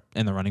most part,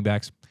 and the running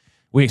backs,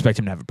 We expect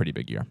him to have a pretty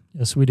big year.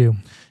 Yes, we do.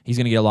 He's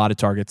going to get a lot of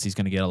targets. He's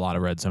going to get a lot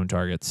of red zone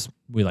targets.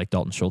 We like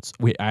Dalton Schultz.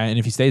 And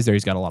if he stays there,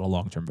 he's got a lot of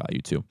long-term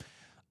value too.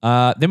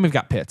 Then we've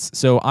got Pitts.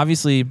 So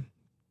obviously,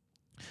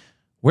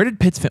 where did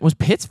Pitts fit? Was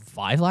Pitts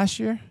 5 last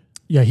year?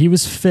 Yeah, he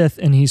was 5th,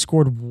 and he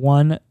scored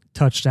 1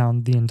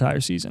 touchdown the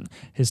entire season.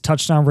 His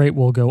touchdown rate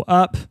will go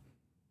up.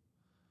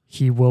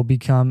 He will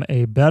become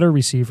a better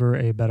receiver,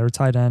 a better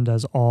tight end,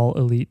 as all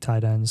elite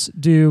tight ends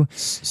do.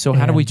 So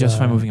how do we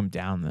justify moving him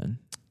down then?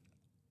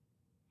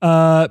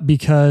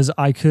 Because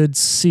I could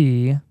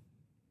see,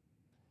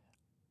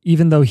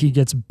 even though he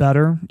gets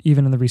better,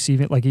 even in the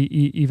receiving, like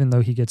even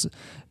though he gets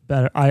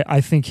better,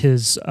 I think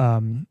his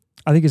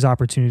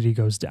opportunity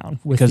goes down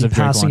with Because the of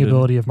Drake passing London.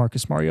 ability of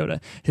Marcus Mariota.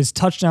 His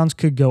touchdowns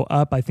could go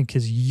up. I think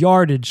his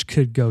yardage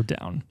could go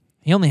down.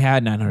 He only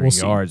had 900 We'll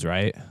see. yards,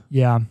 right?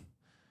 Yeah.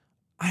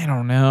 I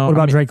don't know. What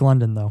about Drake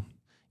London though?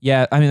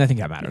 Yeah, I mean, I think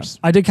that matters.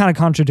 I did kind of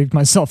contradict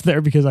myself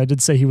there because I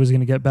did say he was going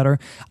to get better.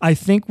 I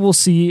think we'll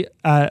see,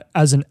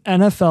 as an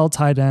NFL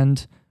tight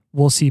end,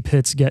 we'll see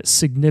Pitts get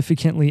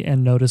significantly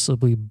and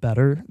noticeably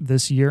better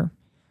this year.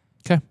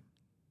 Okay.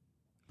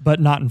 But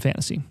not in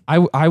fantasy.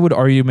 I would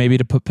argue maybe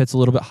to put Pitts a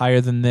little bit higher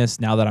than this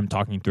now that I'm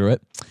talking through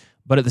it.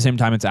 But at the same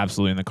time, it's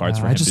absolutely in the cards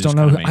for him. I just don't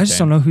know. I just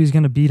don't know who he's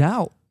going to beat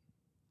out.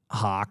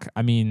 Hawk.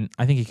 I mean,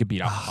 I think he could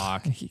beat out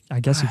Hawk.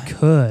 I guess he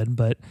could,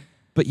 but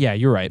yeah,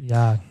 you're right.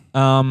 yeah.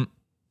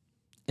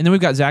 And then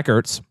we've got Zach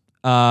Ertz.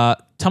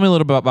 Tell me a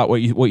little bit about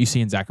what you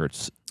see in Zach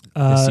Ertz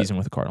this season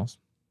with the Cardinals.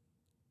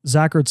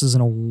 Zach Ertz is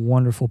in a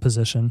wonderful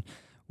position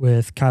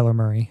with Kyler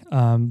Murray.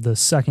 The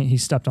second he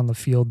stepped on the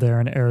field there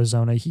in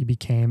Arizona, he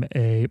became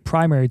a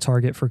primary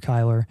target for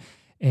Kyler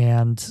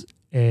and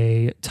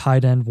a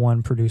tight end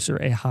 1 producer,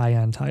 a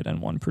high-end tight end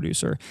 1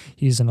 producer.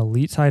 He's an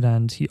elite tight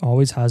end. He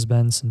always has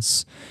been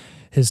since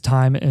his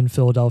time in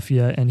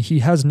Philadelphia, and he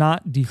has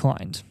not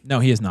declined. No,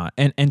 he is not.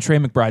 And Trey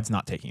McBride's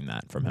not taking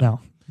that from him. No,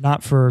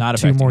 not for Not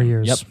 2 more affecting him.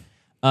 years.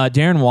 Yep.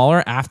 Darren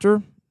Waller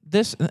after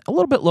this, a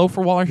little bit low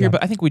for Waller here, Yeah.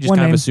 but I think we just One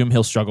kind name. of assume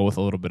he'll struggle with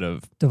a little bit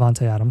of,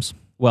 Devontae Adams.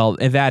 well,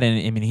 that and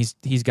I mean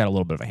he's got a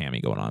little bit of a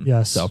hammy going on.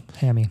 Yes, So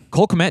hammy.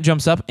 Cole Kmet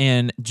jumps up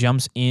and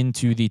jumps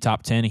into the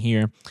top 10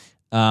 here.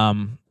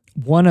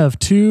 One of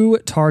 2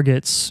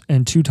 targets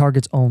and 2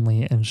 targets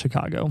only in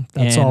Chicago.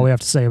 That's And- all we have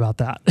to say about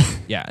that.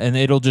 Yeah, and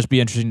it'll just be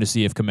interesting to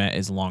see if Kmet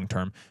is long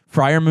term.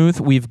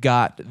 Fryermuth, we've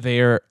got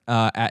there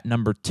at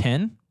number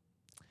 10.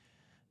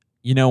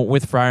 You know,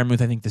 with Fryermuth,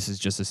 I think this is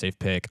just a safe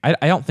pick.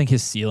 I don't think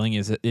his ceiling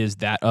is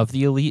that of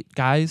the elite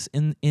guys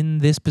in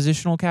this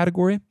positional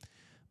category,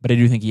 but I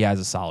do think he has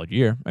a solid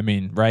year. I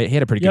mean, right? He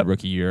had a pretty Yep. good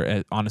rookie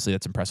year. Honestly,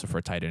 that's impressive for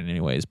a tight end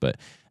anyways. But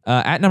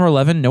at number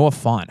 11, Noah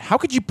Fant. How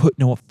could you put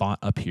Noah Fant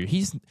up here?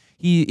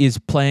 He is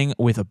playing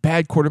with a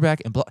bad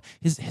quarterback, and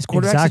his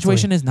quarterback Exactly.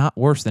 situation is not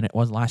worse than it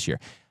was last year.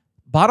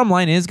 Bottom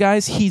line is,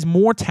 guys, he's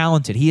more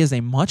talented. He is a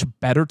much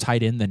better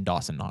tight end than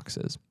Dawson Knox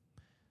is.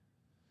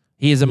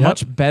 He is a Yep.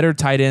 much better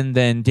tight end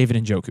than David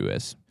Njoku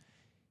is.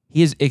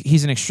 He's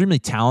an extremely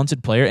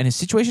talented player, and his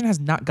situation has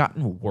not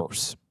gotten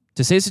worse.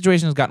 To say his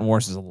situation has gotten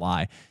worse is a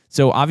lie.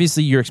 So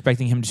obviously you're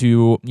expecting him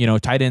to,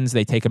 tight ends,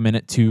 they take a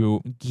minute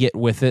to get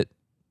with it,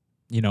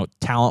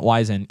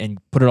 talent-wise and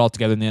put it all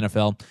together in the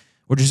NFL.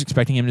 We're just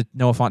expecting him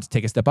Noah Fant to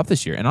take a step up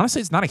this year. And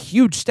honestly, it's not a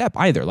huge step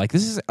either. Like,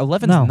 this is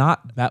 11 is No.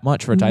 not that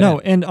much for a tight end. No,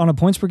 and on a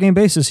points per game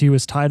basis, he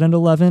was tight end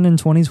 11 in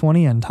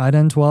 2020 and tight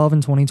end 12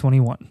 in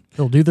 2021.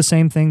 He'll do the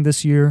same thing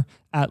this year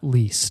at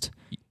least.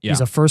 Yeah.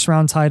 He's a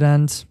first-round tight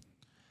end,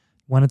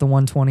 went at the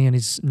 120, and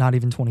he's not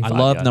even 25 I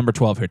love yet. number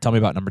 12 here. Tell me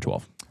about number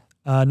 12.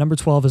 Number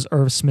 12 is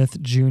Irv Smith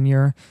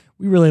Jr.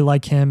 We really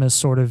like him as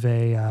sort of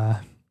a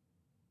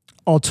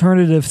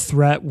alternative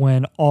threat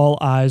when all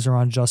eyes are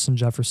on Justin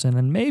Jefferson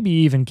and maybe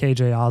even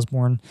KJ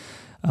Osborne.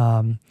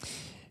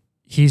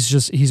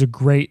 He's a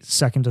great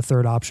second to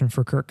third option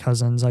for Kirk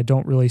Cousins. I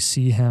don't really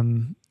see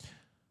him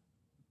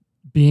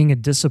being a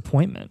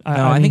disappointment.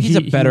 I think he's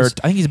I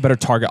think he's a better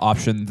target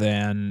option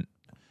than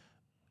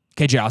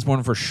KJ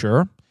Osborne for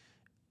sure,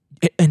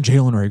 and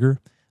Jalen Reagor.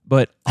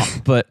 But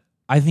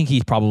I think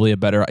he's probably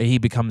he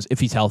becomes,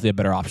 if he's healthy, a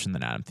better option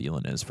than Adam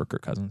Thielen is for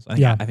Kirk Cousins.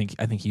 I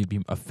think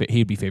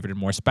he'd be favored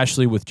more,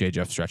 especially with J.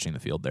 Jeff stretching the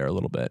field there a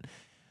little bit.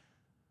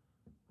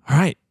 All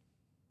right,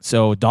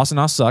 so Dawson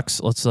Knox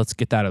sucks. Let's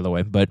get that out of the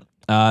way. But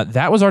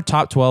that was our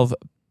top 12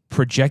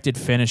 projected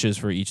finishes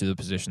for each of the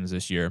positions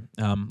this year.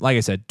 Like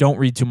I said, don't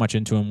read too much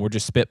into them. We're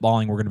just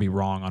spitballing. We're going to be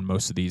wrong on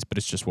most of these, but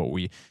it's just what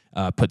we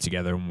put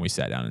together when we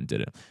sat down and did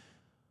it.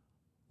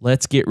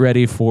 Let's get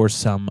ready for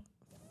some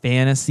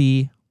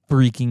fantasy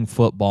freaking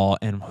football.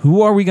 And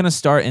who are we going to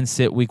start and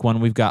sit week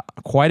 1? We've got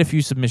quite a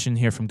few submissions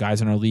here from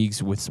guys in our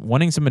leagues with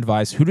wanting some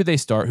advice. Who do they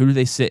start? Who do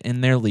they sit in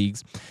their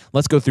leagues?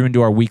 Let's go through and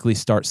do our weekly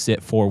start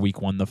sit for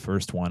week 1, the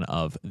first one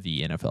of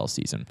the NFL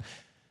season.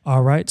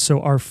 All right, so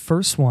our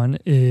first one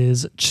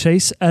is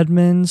Chase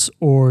Edmonds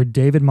or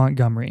David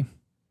Montgomery.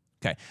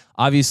 Okay.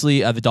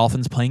 Obviously, the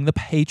Dolphins playing the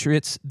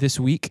Patriots this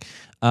week.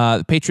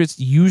 The Patriots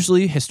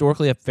usually,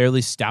 historically, a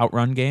fairly stout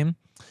run game.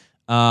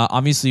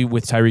 Obviously,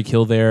 with Tyreek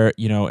Hill there,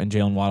 and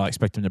Jalen Waddle, I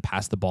expect him to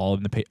pass the ball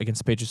against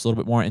the Patriots a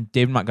little bit more. And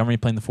David Montgomery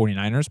playing the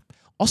 49ers,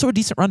 also a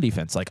decent run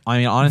defense.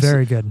 Honestly,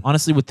 Very good.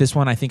 Honestly, with this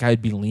one, I think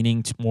I'd be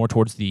leaning more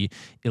towards the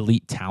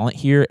elite talent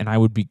here, and I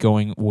would be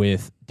going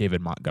with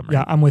David Montgomery.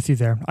 Yeah, I'm with you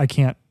there. I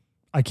can't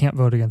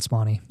vote against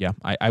Monty. Yeah,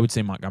 I would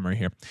say Montgomery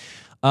here.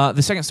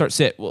 The second start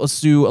sit, let's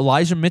do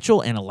Elijah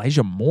Mitchell and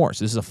Elijah Moore.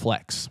 So this is a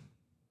flex.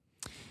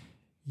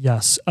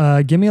 Yes.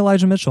 Give me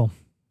Elijah Mitchell.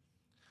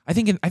 I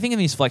think in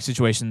these flex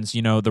situations,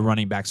 the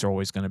running backs are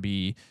always going to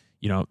be,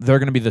 they're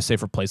going to be the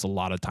safer place a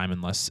lot of time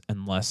unless.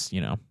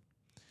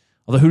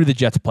 Although who do the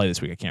Jets play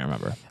this week? I can't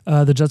remember.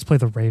 The Jets play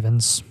the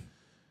Ravens.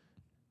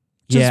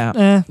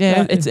 The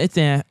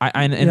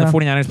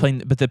 49ers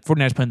playing, but the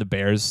 49ers playing the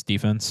Bears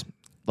defense.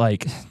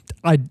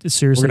 I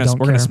seriously we're don't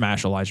gonna care.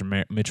 smash Elijah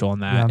Mitchell on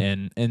that,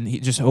 and he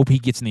just hope he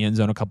gets in the end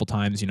zone a couple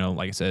times.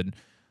 Like I said,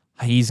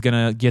 he's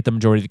gonna get the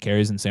majority of the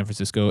carries in San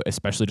Francisco,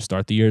 especially to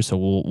start the year. So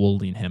we'll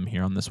lean him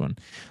here on this one.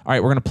 All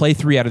right, we're gonna play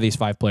 3 out of these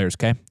 5 players.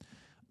 Okay,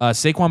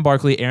 Saquon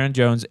Barkley, Aaron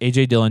Jones,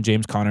 AJ Dillon,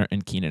 James Conner,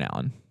 and Keenan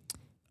Allen.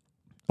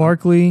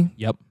 Barkley.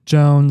 Yep.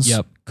 Jones.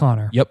 Yep.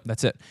 Conner. Yep.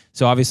 That's it.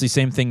 So obviously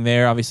same thing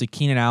there. Obviously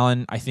Keenan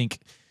Allen, I think.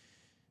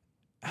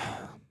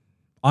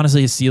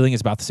 Honestly, his ceiling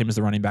is about the same as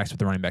the running backs, but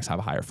the running backs have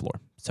a higher floor.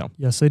 So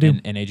yes, they do.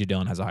 And AJ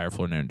Dillon has a higher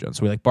floor than Aaron Jones.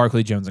 So we like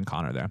Barkley, Jones, and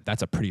Conner there.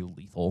 That's a pretty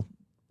lethal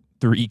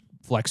 3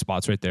 flex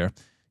spots right there.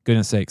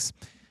 Goodness sakes.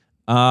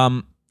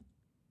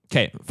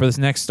 Okay, for this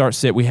next start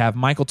sit, we have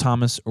Michael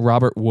Thomas,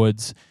 Robert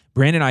Woods,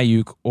 Brandon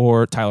Ayuk,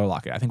 or Tyler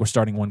Lockett. I think we're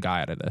starting one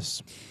guy out of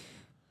this.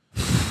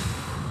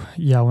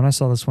 Yeah, when I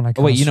saw this one, I kind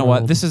of wait, you know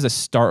what? This is a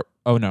start.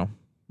 Oh, no.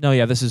 No,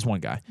 yeah, this is one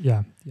guy.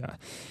 Yeah.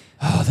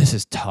 Oh, this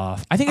is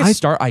tough. I think I'd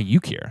start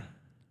Ayuk here.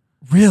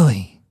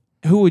 Really?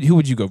 Who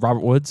would you go?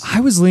 Robert Woods? I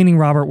was leaning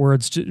Robert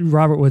Woods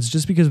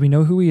just because we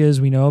know who he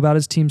is. We know about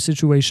his team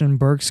situation.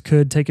 Burks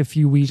could take a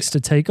few weeks to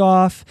take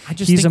off.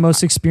 He's the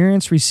most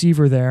experienced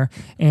receiver there,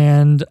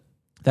 and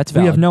that's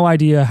valid. We have no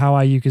idea how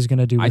Ayuk is going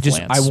to do with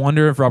Lance. I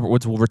wonder if Robert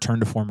Woods will return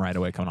to form right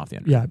away coming off the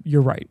injury. Yeah,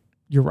 you're right.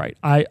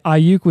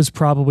 Ayuk was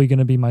probably going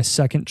to be my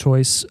second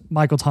choice.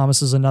 Michael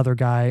Thomas is another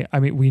guy.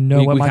 I mean, we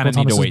know what Michael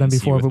Thomas has been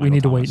before, but we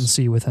need to wait and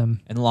see with him.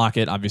 And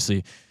Lockett,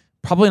 obviously,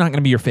 probably not going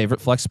to be your favorite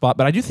flex spot,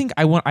 but I do think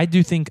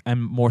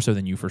I'm more so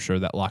than you for sure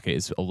that Lockett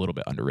is a little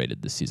bit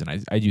underrated this season.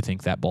 I do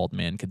think that bald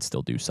man could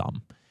still do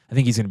some. I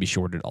think he's going to be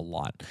shorted a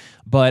lot,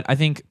 but I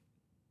think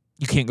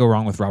you can't go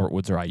wrong with Robert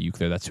Woods or Ayuk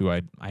there. That's who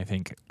I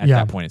think at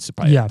that point it's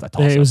probably a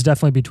toss-up. It was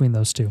definitely between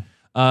those two.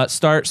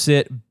 Start,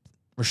 sit,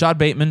 Rashad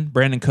Bateman,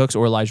 Brandon Cooks,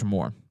 or Elijah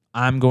Moore.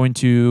 I'm going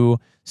to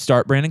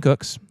start Brandon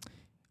Cooks.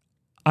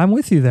 I'm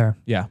with you there.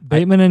 Yeah.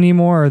 Bateman and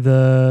Moore are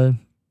the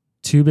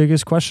 2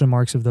 biggest question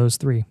marks of those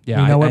 3.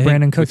 Yeah, we know what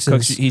Brandon Cooks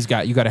is. You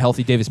got a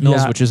healthy Davis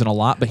Mills, which isn't a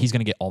lot, but he's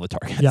going to get all the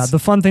targets. Yeah, the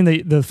funny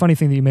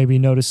thing that you may be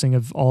noticing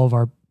of all of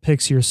our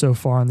picks here so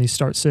far on these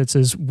start sits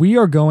is we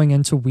are going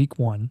into week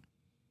 1.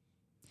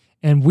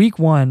 And week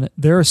 1,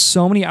 there are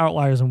so many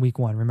outliers in week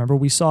 1. Remember,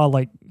 we saw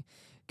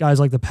guys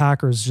like the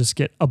Packers just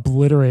get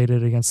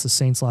obliterated against the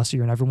Saints last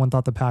year, and everyone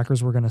thought the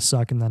Packers were going to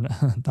suck, and then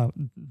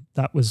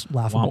that was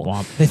laughable.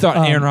 Womp womp. They thought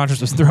Aaron Rodgers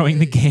was throwing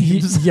the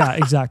games. Yeah,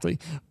 exactly.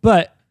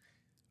 But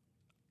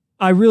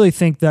I really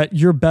think that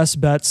your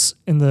best bets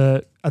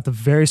at the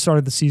very start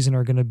of the season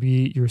are going to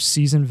be your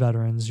seasoned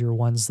veterans, your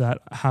ones that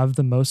have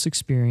the most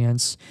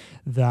experience,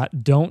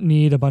 that don't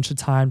need a bunch of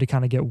time to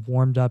kind of get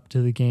warmed up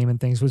to the game and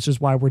things, which is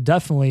why we're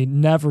definitely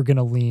never going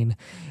to lean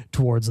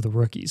towards the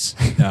rookies.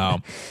 No.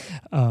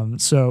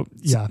 So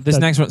yeah. The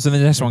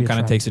next one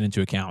kind of takes it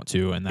into account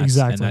too, and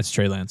that's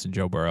Trey Lance and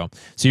Joe Burrow.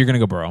 So you're going to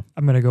go Burrow.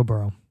 I'm going to go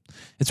Burrow.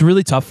 It's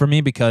really tough for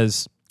me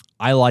because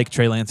I like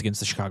Trey Lance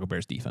against the Chicago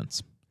Bears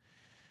defense.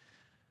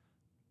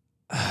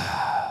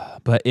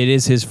 But it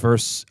is his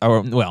first,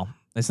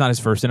 it's not his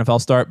first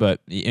NFL start,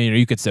 but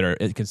you consider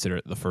it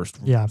the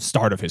first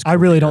start of his career. I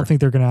really don't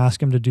think they're going to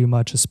ask him to do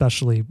much,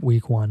 especially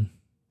week 1.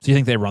 So you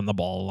think they run the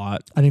ball a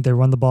lot? I think they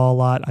run the ball a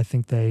lot. I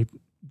think they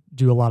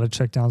do a lot of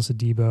checkdowns to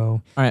Debo.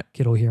 All right,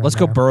 Kittle here. Let's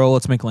go Burrow.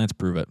 Let's make Lance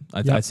prove it.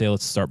 I'd say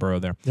let's start Burrow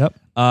there. Yep.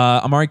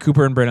 Amari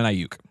Cooper and Brandon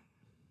Ayuk.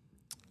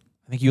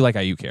 I think you like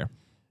Ayuk here,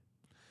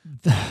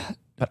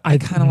 but I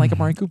kind of like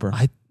Amari Cooper.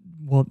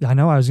 Well, I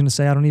know I was going to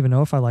say I don't even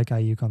know if I like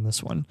Ayuk on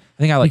this one.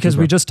 I think I like because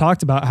Cooper. We just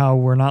talked about how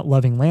we're not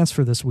loving Lance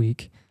for this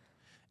week.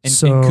 And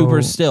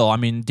Cooper's still,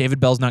 David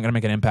Bell's not going to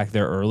make an impact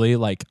there early.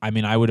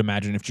 I would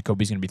imagine if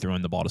Jacoby's going to be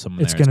throwing the ball to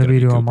someone it's going to be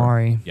to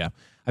Amari. Yeah.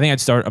 I think I'd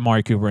start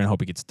Amari Cooper and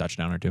hope he gets a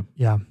touchdown or 2.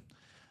 Yeah.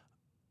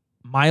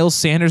 Miles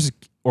Sanders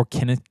or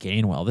Kenneth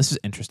Gainwell. This is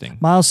interesting.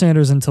 Miles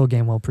Sanders until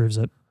Gainwell proves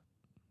it.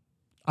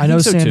 I know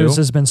Sanders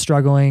has been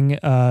struggling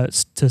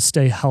to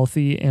stay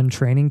healthy in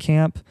training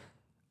camp,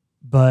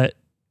 but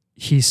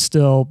he's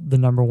still the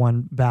number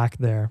 1 back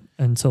there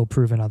until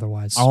proven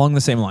otherwise. Along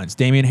the same lines,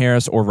 Damian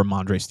Harris or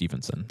Ramondre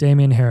Stevenson?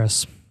 Damian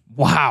Harris.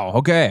 Wow.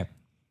 Okay.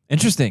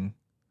 Interesting.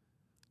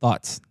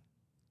 Thoughts?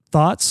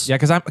 Yeah,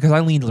 because I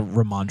leaned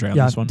Ramondre on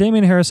this one.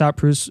 Damian Harris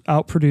outproduced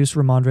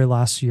Ramondre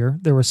last year.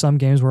 There were some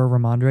games where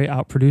Ramondre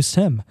outproduced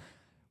him.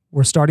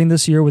 We're starting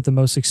this year with the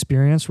most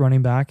experienced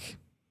running back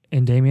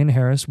and Damian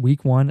Harris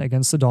week 1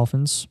 against the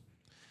Dolphins.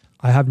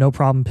 I have no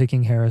problem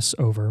picking Harris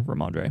over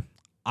Ramondre.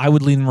 I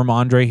would lean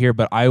Ramondre here,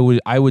 but I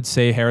would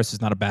say Harris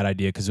is not a bad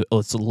idea because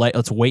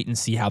let's wait and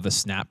see how the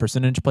snap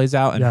percentage plays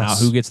out and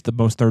who gets the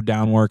most third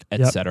down work,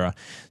 etc.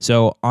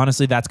 So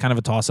honestly, that's kind of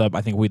a toss up.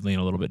 I think we'd lean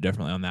a little bit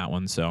differently on that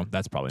one, so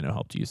that's probably no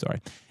help to you. Sorry.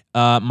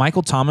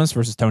 Michael Thomas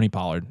versus Tony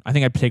Pollard. I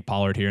think I'd take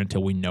Pollard here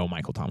until we know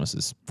Michael Thomas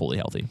is fully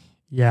healthy.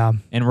 Yeah.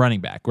 And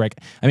running back, right?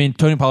 I mean,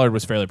 Tony Pollard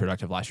was fairly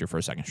productive last year for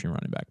a second string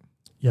running back.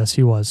 Yes,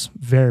 he was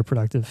very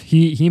productive.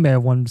 He may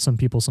have won some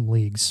people some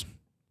leagues.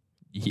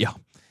 Yeah.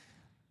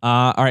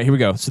 All right, here we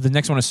go. So the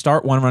next one is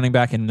start one running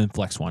back and then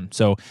flex one.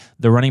 So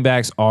the running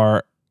backs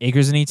are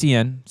Akers and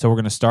ETN. So we're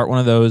going to start one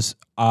of those.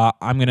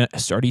 I'm going to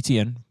start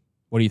ETN.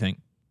 What do you think?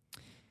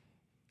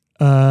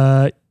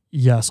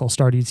 Yes, I'll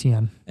start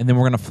ETN. And then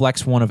we're going to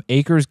flex one of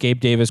Akers, Gabe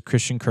Davis,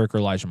 Christian Kirk, or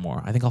Elijah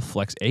Moore. I think I'll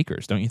flex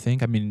Akers, don't you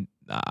think? I mean,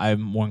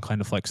 I'm more inclined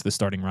to flex the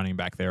starting running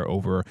back there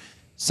over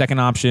second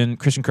option.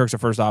 Christian Kirk's a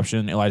first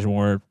option. Elijah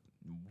Moore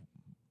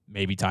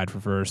maybe tied for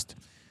first.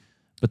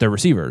 But they're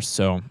receivers.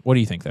 So what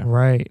do you think there?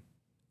 Right.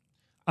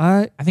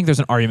 I think there's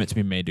an argument to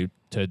be made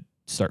to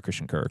start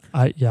Christian Kirk.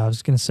 I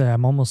was going to say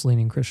I'm almost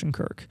leaning Christian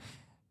Kirk.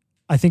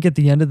 I think at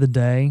the end of the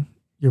day,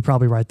 you're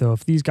probably right, though.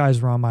 If these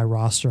guys were on my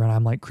roster and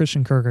I'm like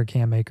Christian Kirk or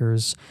Cam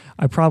Akers,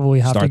 I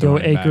probably have to go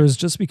Akers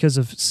just because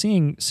of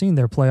seeing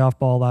their playoff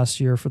ball last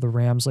year for the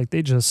Rams. Like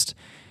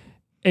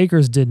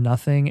Akers did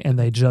nothing and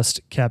they just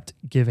kept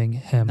giving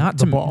him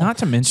the ball. Not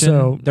to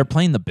mention, they're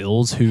playing the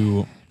Bills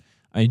who...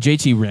 I mean,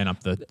 JT ran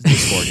up the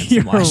score against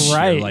them last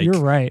year. You're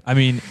right. I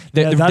mean,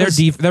 their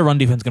run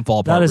defense can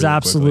fall apart. That is really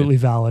absolutely quickly.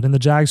 valid. And the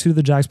Jags, who do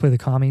the Jags play? The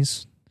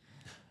Commies?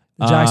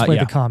 The Jags play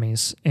the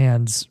Commies.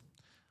 And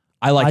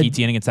I like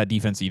ETN against that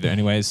defense either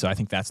anyways, so I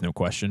think that's no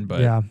question.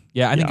 But I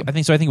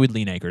think so. I think we'd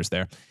lean Akers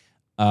there.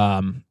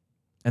 And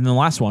then the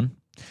last one,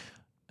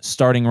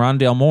 starting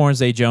Rondale Moore,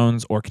 Zay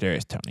Jones, or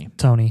Kadarius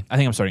Toney. I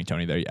think I'm starting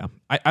Toney there, yeah.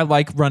 I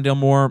like Rondale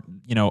Moore,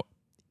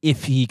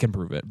 if he can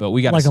prove it, but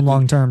we got to like him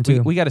long term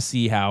too. We got to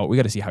see how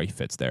he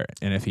fits there,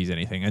 and if he's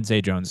anything. And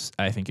Zay Jones,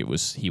 I think he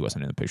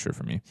wasn't in the picture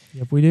for me.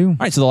 Yep, we do. All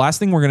right, so the last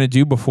thing we're gonna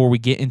do before we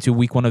get into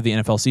week 1 of the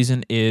NFL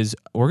season is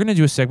we're gonna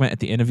do a segment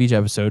at the end of each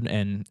episode,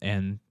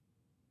 and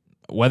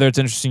whether it's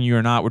interesting to you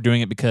or not, we're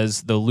doing it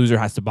because the loser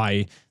has to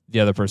buy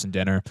the other person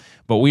dinner.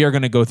 But we are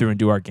gonna go through and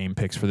do our game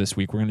picks for this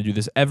week. We're gonna do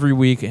this every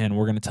week, and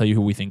we're gonna tell you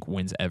who we think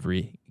wins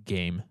every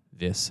game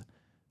this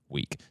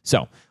week.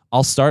 So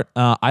I'll start.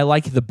 I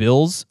like the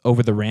Bills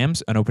over the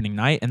Rams on opening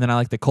night, and then I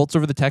like the Colts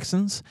over the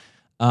Texans.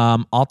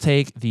 I'll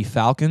take the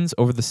Falcons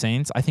over the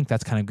Saints. I think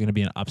that's kind of going to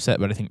be an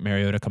upset, but I think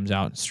Mariota comes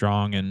out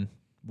strong and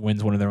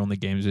wins one of their only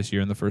games this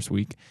year in the first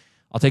week.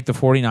 I'll take the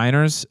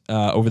 49ers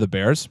over the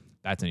Bears.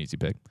 That's an easy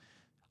pick.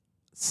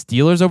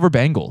 Steelers over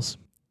Bengals.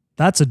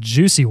 That's a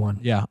juicy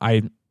one. Yeah,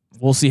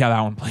 we'll see how that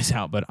one plays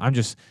out, but I'm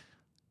just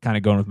kind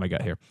of going with my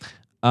gut here.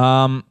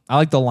 I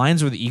like the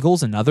Lions over the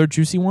Eagles, another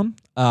juicy one.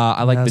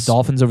 I like the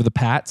Dolphins over the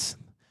Pats.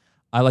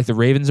 I like the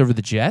Ravens over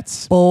the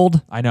Jets.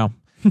 Bold. I know.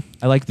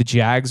 I like the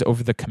Jags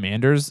over the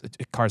Commanders.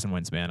 Carson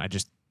Wentz, man. I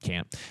just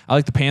can't. I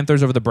like the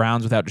Panthers over the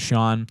Browns without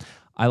Deshaun.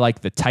 I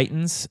like the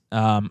Titans. Who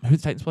do the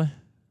Titans play?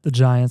 The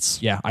Giants.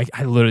 Yeah,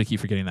 I literally keep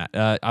forgetting that.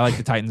 I like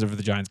the Titans over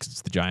the Giants because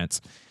it's the Giants.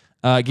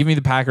 Give me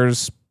the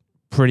Packers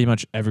pretty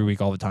much every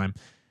week, all the time,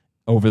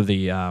 over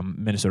the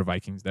Minnesota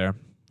Vikings there.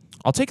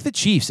 I'll take the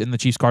Chiefs in the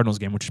Chiefs-Cardinals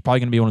game, which is probably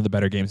going to be one of the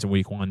better games in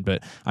week 1,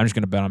 but I'm just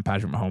going to bet on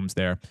Patrick Mahomes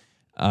there.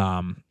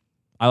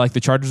 I like the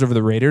Chargers over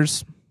the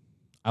Raiders.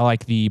 I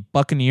like the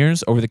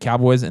Buccaneers over the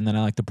Cowboys, and then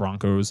I like the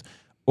Broncos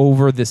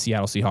over the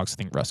Seattle Seahawks. I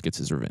think Russ gets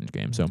his revenge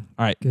game. So, all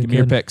right, give me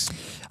your picks.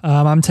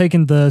 I'm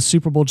taking the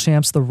Super Bowl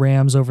champs, the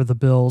Rams, over the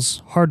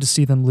Bills. Hard to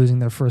see them losing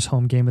their first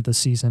home game of the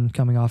season,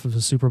 coming off of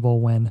a Super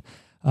Bowl win.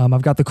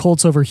 I've got the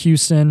Colts over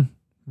Houston.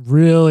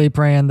 Really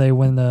praying they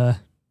win the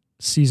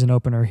season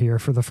opener here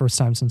for the first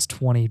time since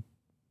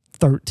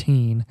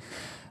 2013.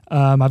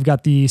 I've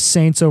got the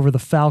Saints over the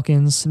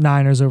Falcons,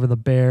 Niners over the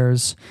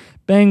Bears,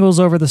 Bengals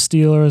over the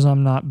Steelers.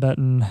 I'm not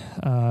betting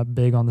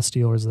big on the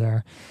Steelers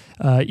there.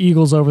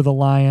 Eagles over the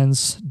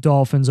Lions,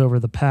 Dolphins over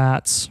the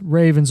Pats,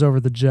 Ravens over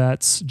the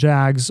Jets,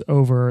 Jags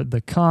over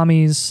the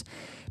Commies,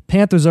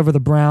 Panthers over the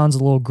Browns. A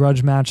little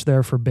grudge match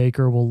there for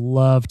Baker. We'll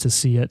love to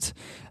see it.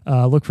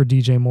 Look for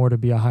DJ Moore to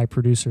be a high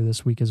producer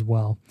this week as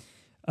well.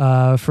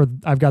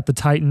 I've got the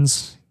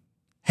Titans.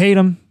 Hate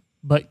them,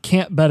 but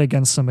can't bet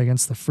against them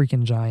against the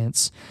freaking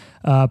Giants.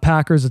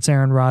 Packers, it's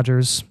Aaron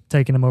Rodgers,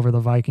 taking him over the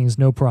Vikings,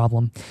 no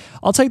problem.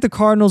 I'll take the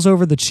Cardinals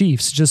over the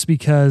Chiefs just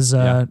because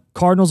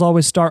Cardinals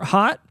always start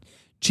hot,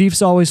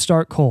 Chiefs always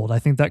start cold. I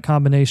think that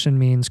combination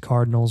means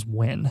Cardinals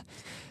win.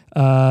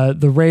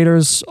 The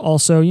Raiders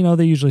also,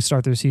 they usually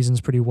start their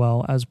seasons pretty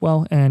well as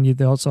well, and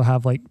they also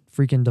have like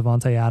freaking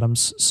Devontae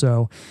Adams.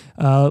 So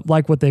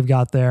like what they've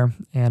got there,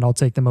 and I'll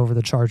take them over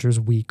the Chargers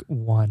week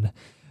 1.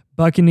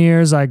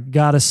 Buccaneers, I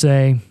gotta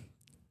say,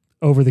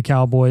 over the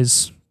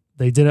Cowboys.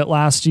 They did it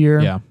last year.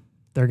 Yeah.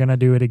 They're going to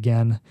do it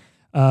again.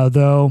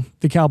 Though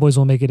the Cowboys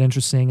will make it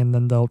interesting, and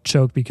then they'll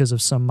choke because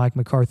of some Mike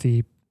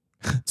McCarthy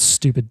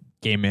stupid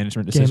Game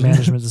management decision. Game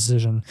management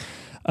decision.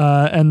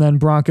 And then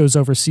Broncos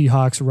over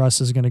Seahawks.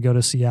 Russ is going to go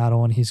to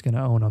Seattle, and he's going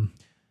to own them.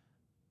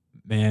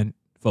 Man,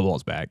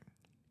 football's back.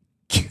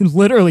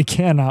 Literally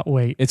cannot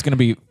wait. It's going to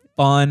be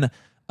fun.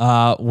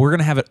 We're going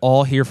to have it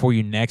all here for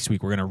you next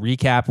week. We're going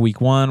to recap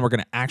week 1. We're going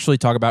to actually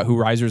talk about who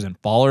risers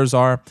and fallers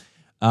are.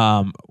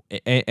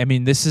 I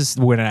mean, this is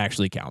when it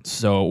actually counts.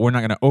 So we're not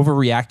going to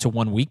overreact to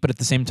 1 week, but at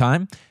the same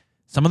time,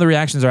 some of the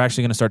reactions are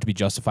actually going to start to be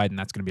justified, and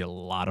that's going to be a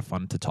lot of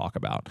fun to talk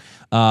about.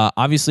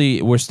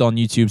 Obviously, we're still on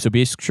YouTube, so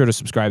be sure to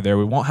subscribe there.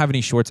 We won't have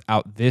any shorts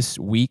out this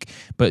week,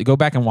 but go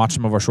back and watch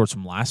some of our shorts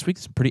from last week.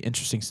 Some pretty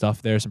interesting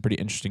stuff there, some pretty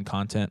interesting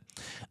content.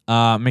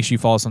 Make sure you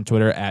follow us on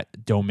Twitter at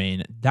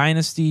Domain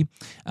Dynasty,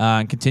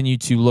 and continue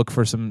to look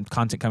for some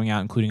content coming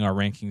out, including our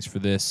rankings for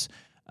this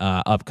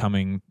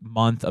upcoming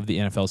month of the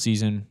NFL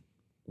season.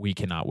 We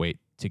cannot wait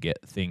to get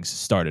things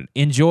started.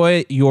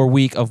 Enjoy your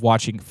week of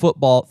watching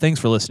football. Thanks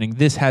for listening.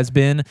 This has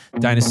been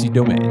Dynasty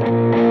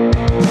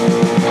Domain.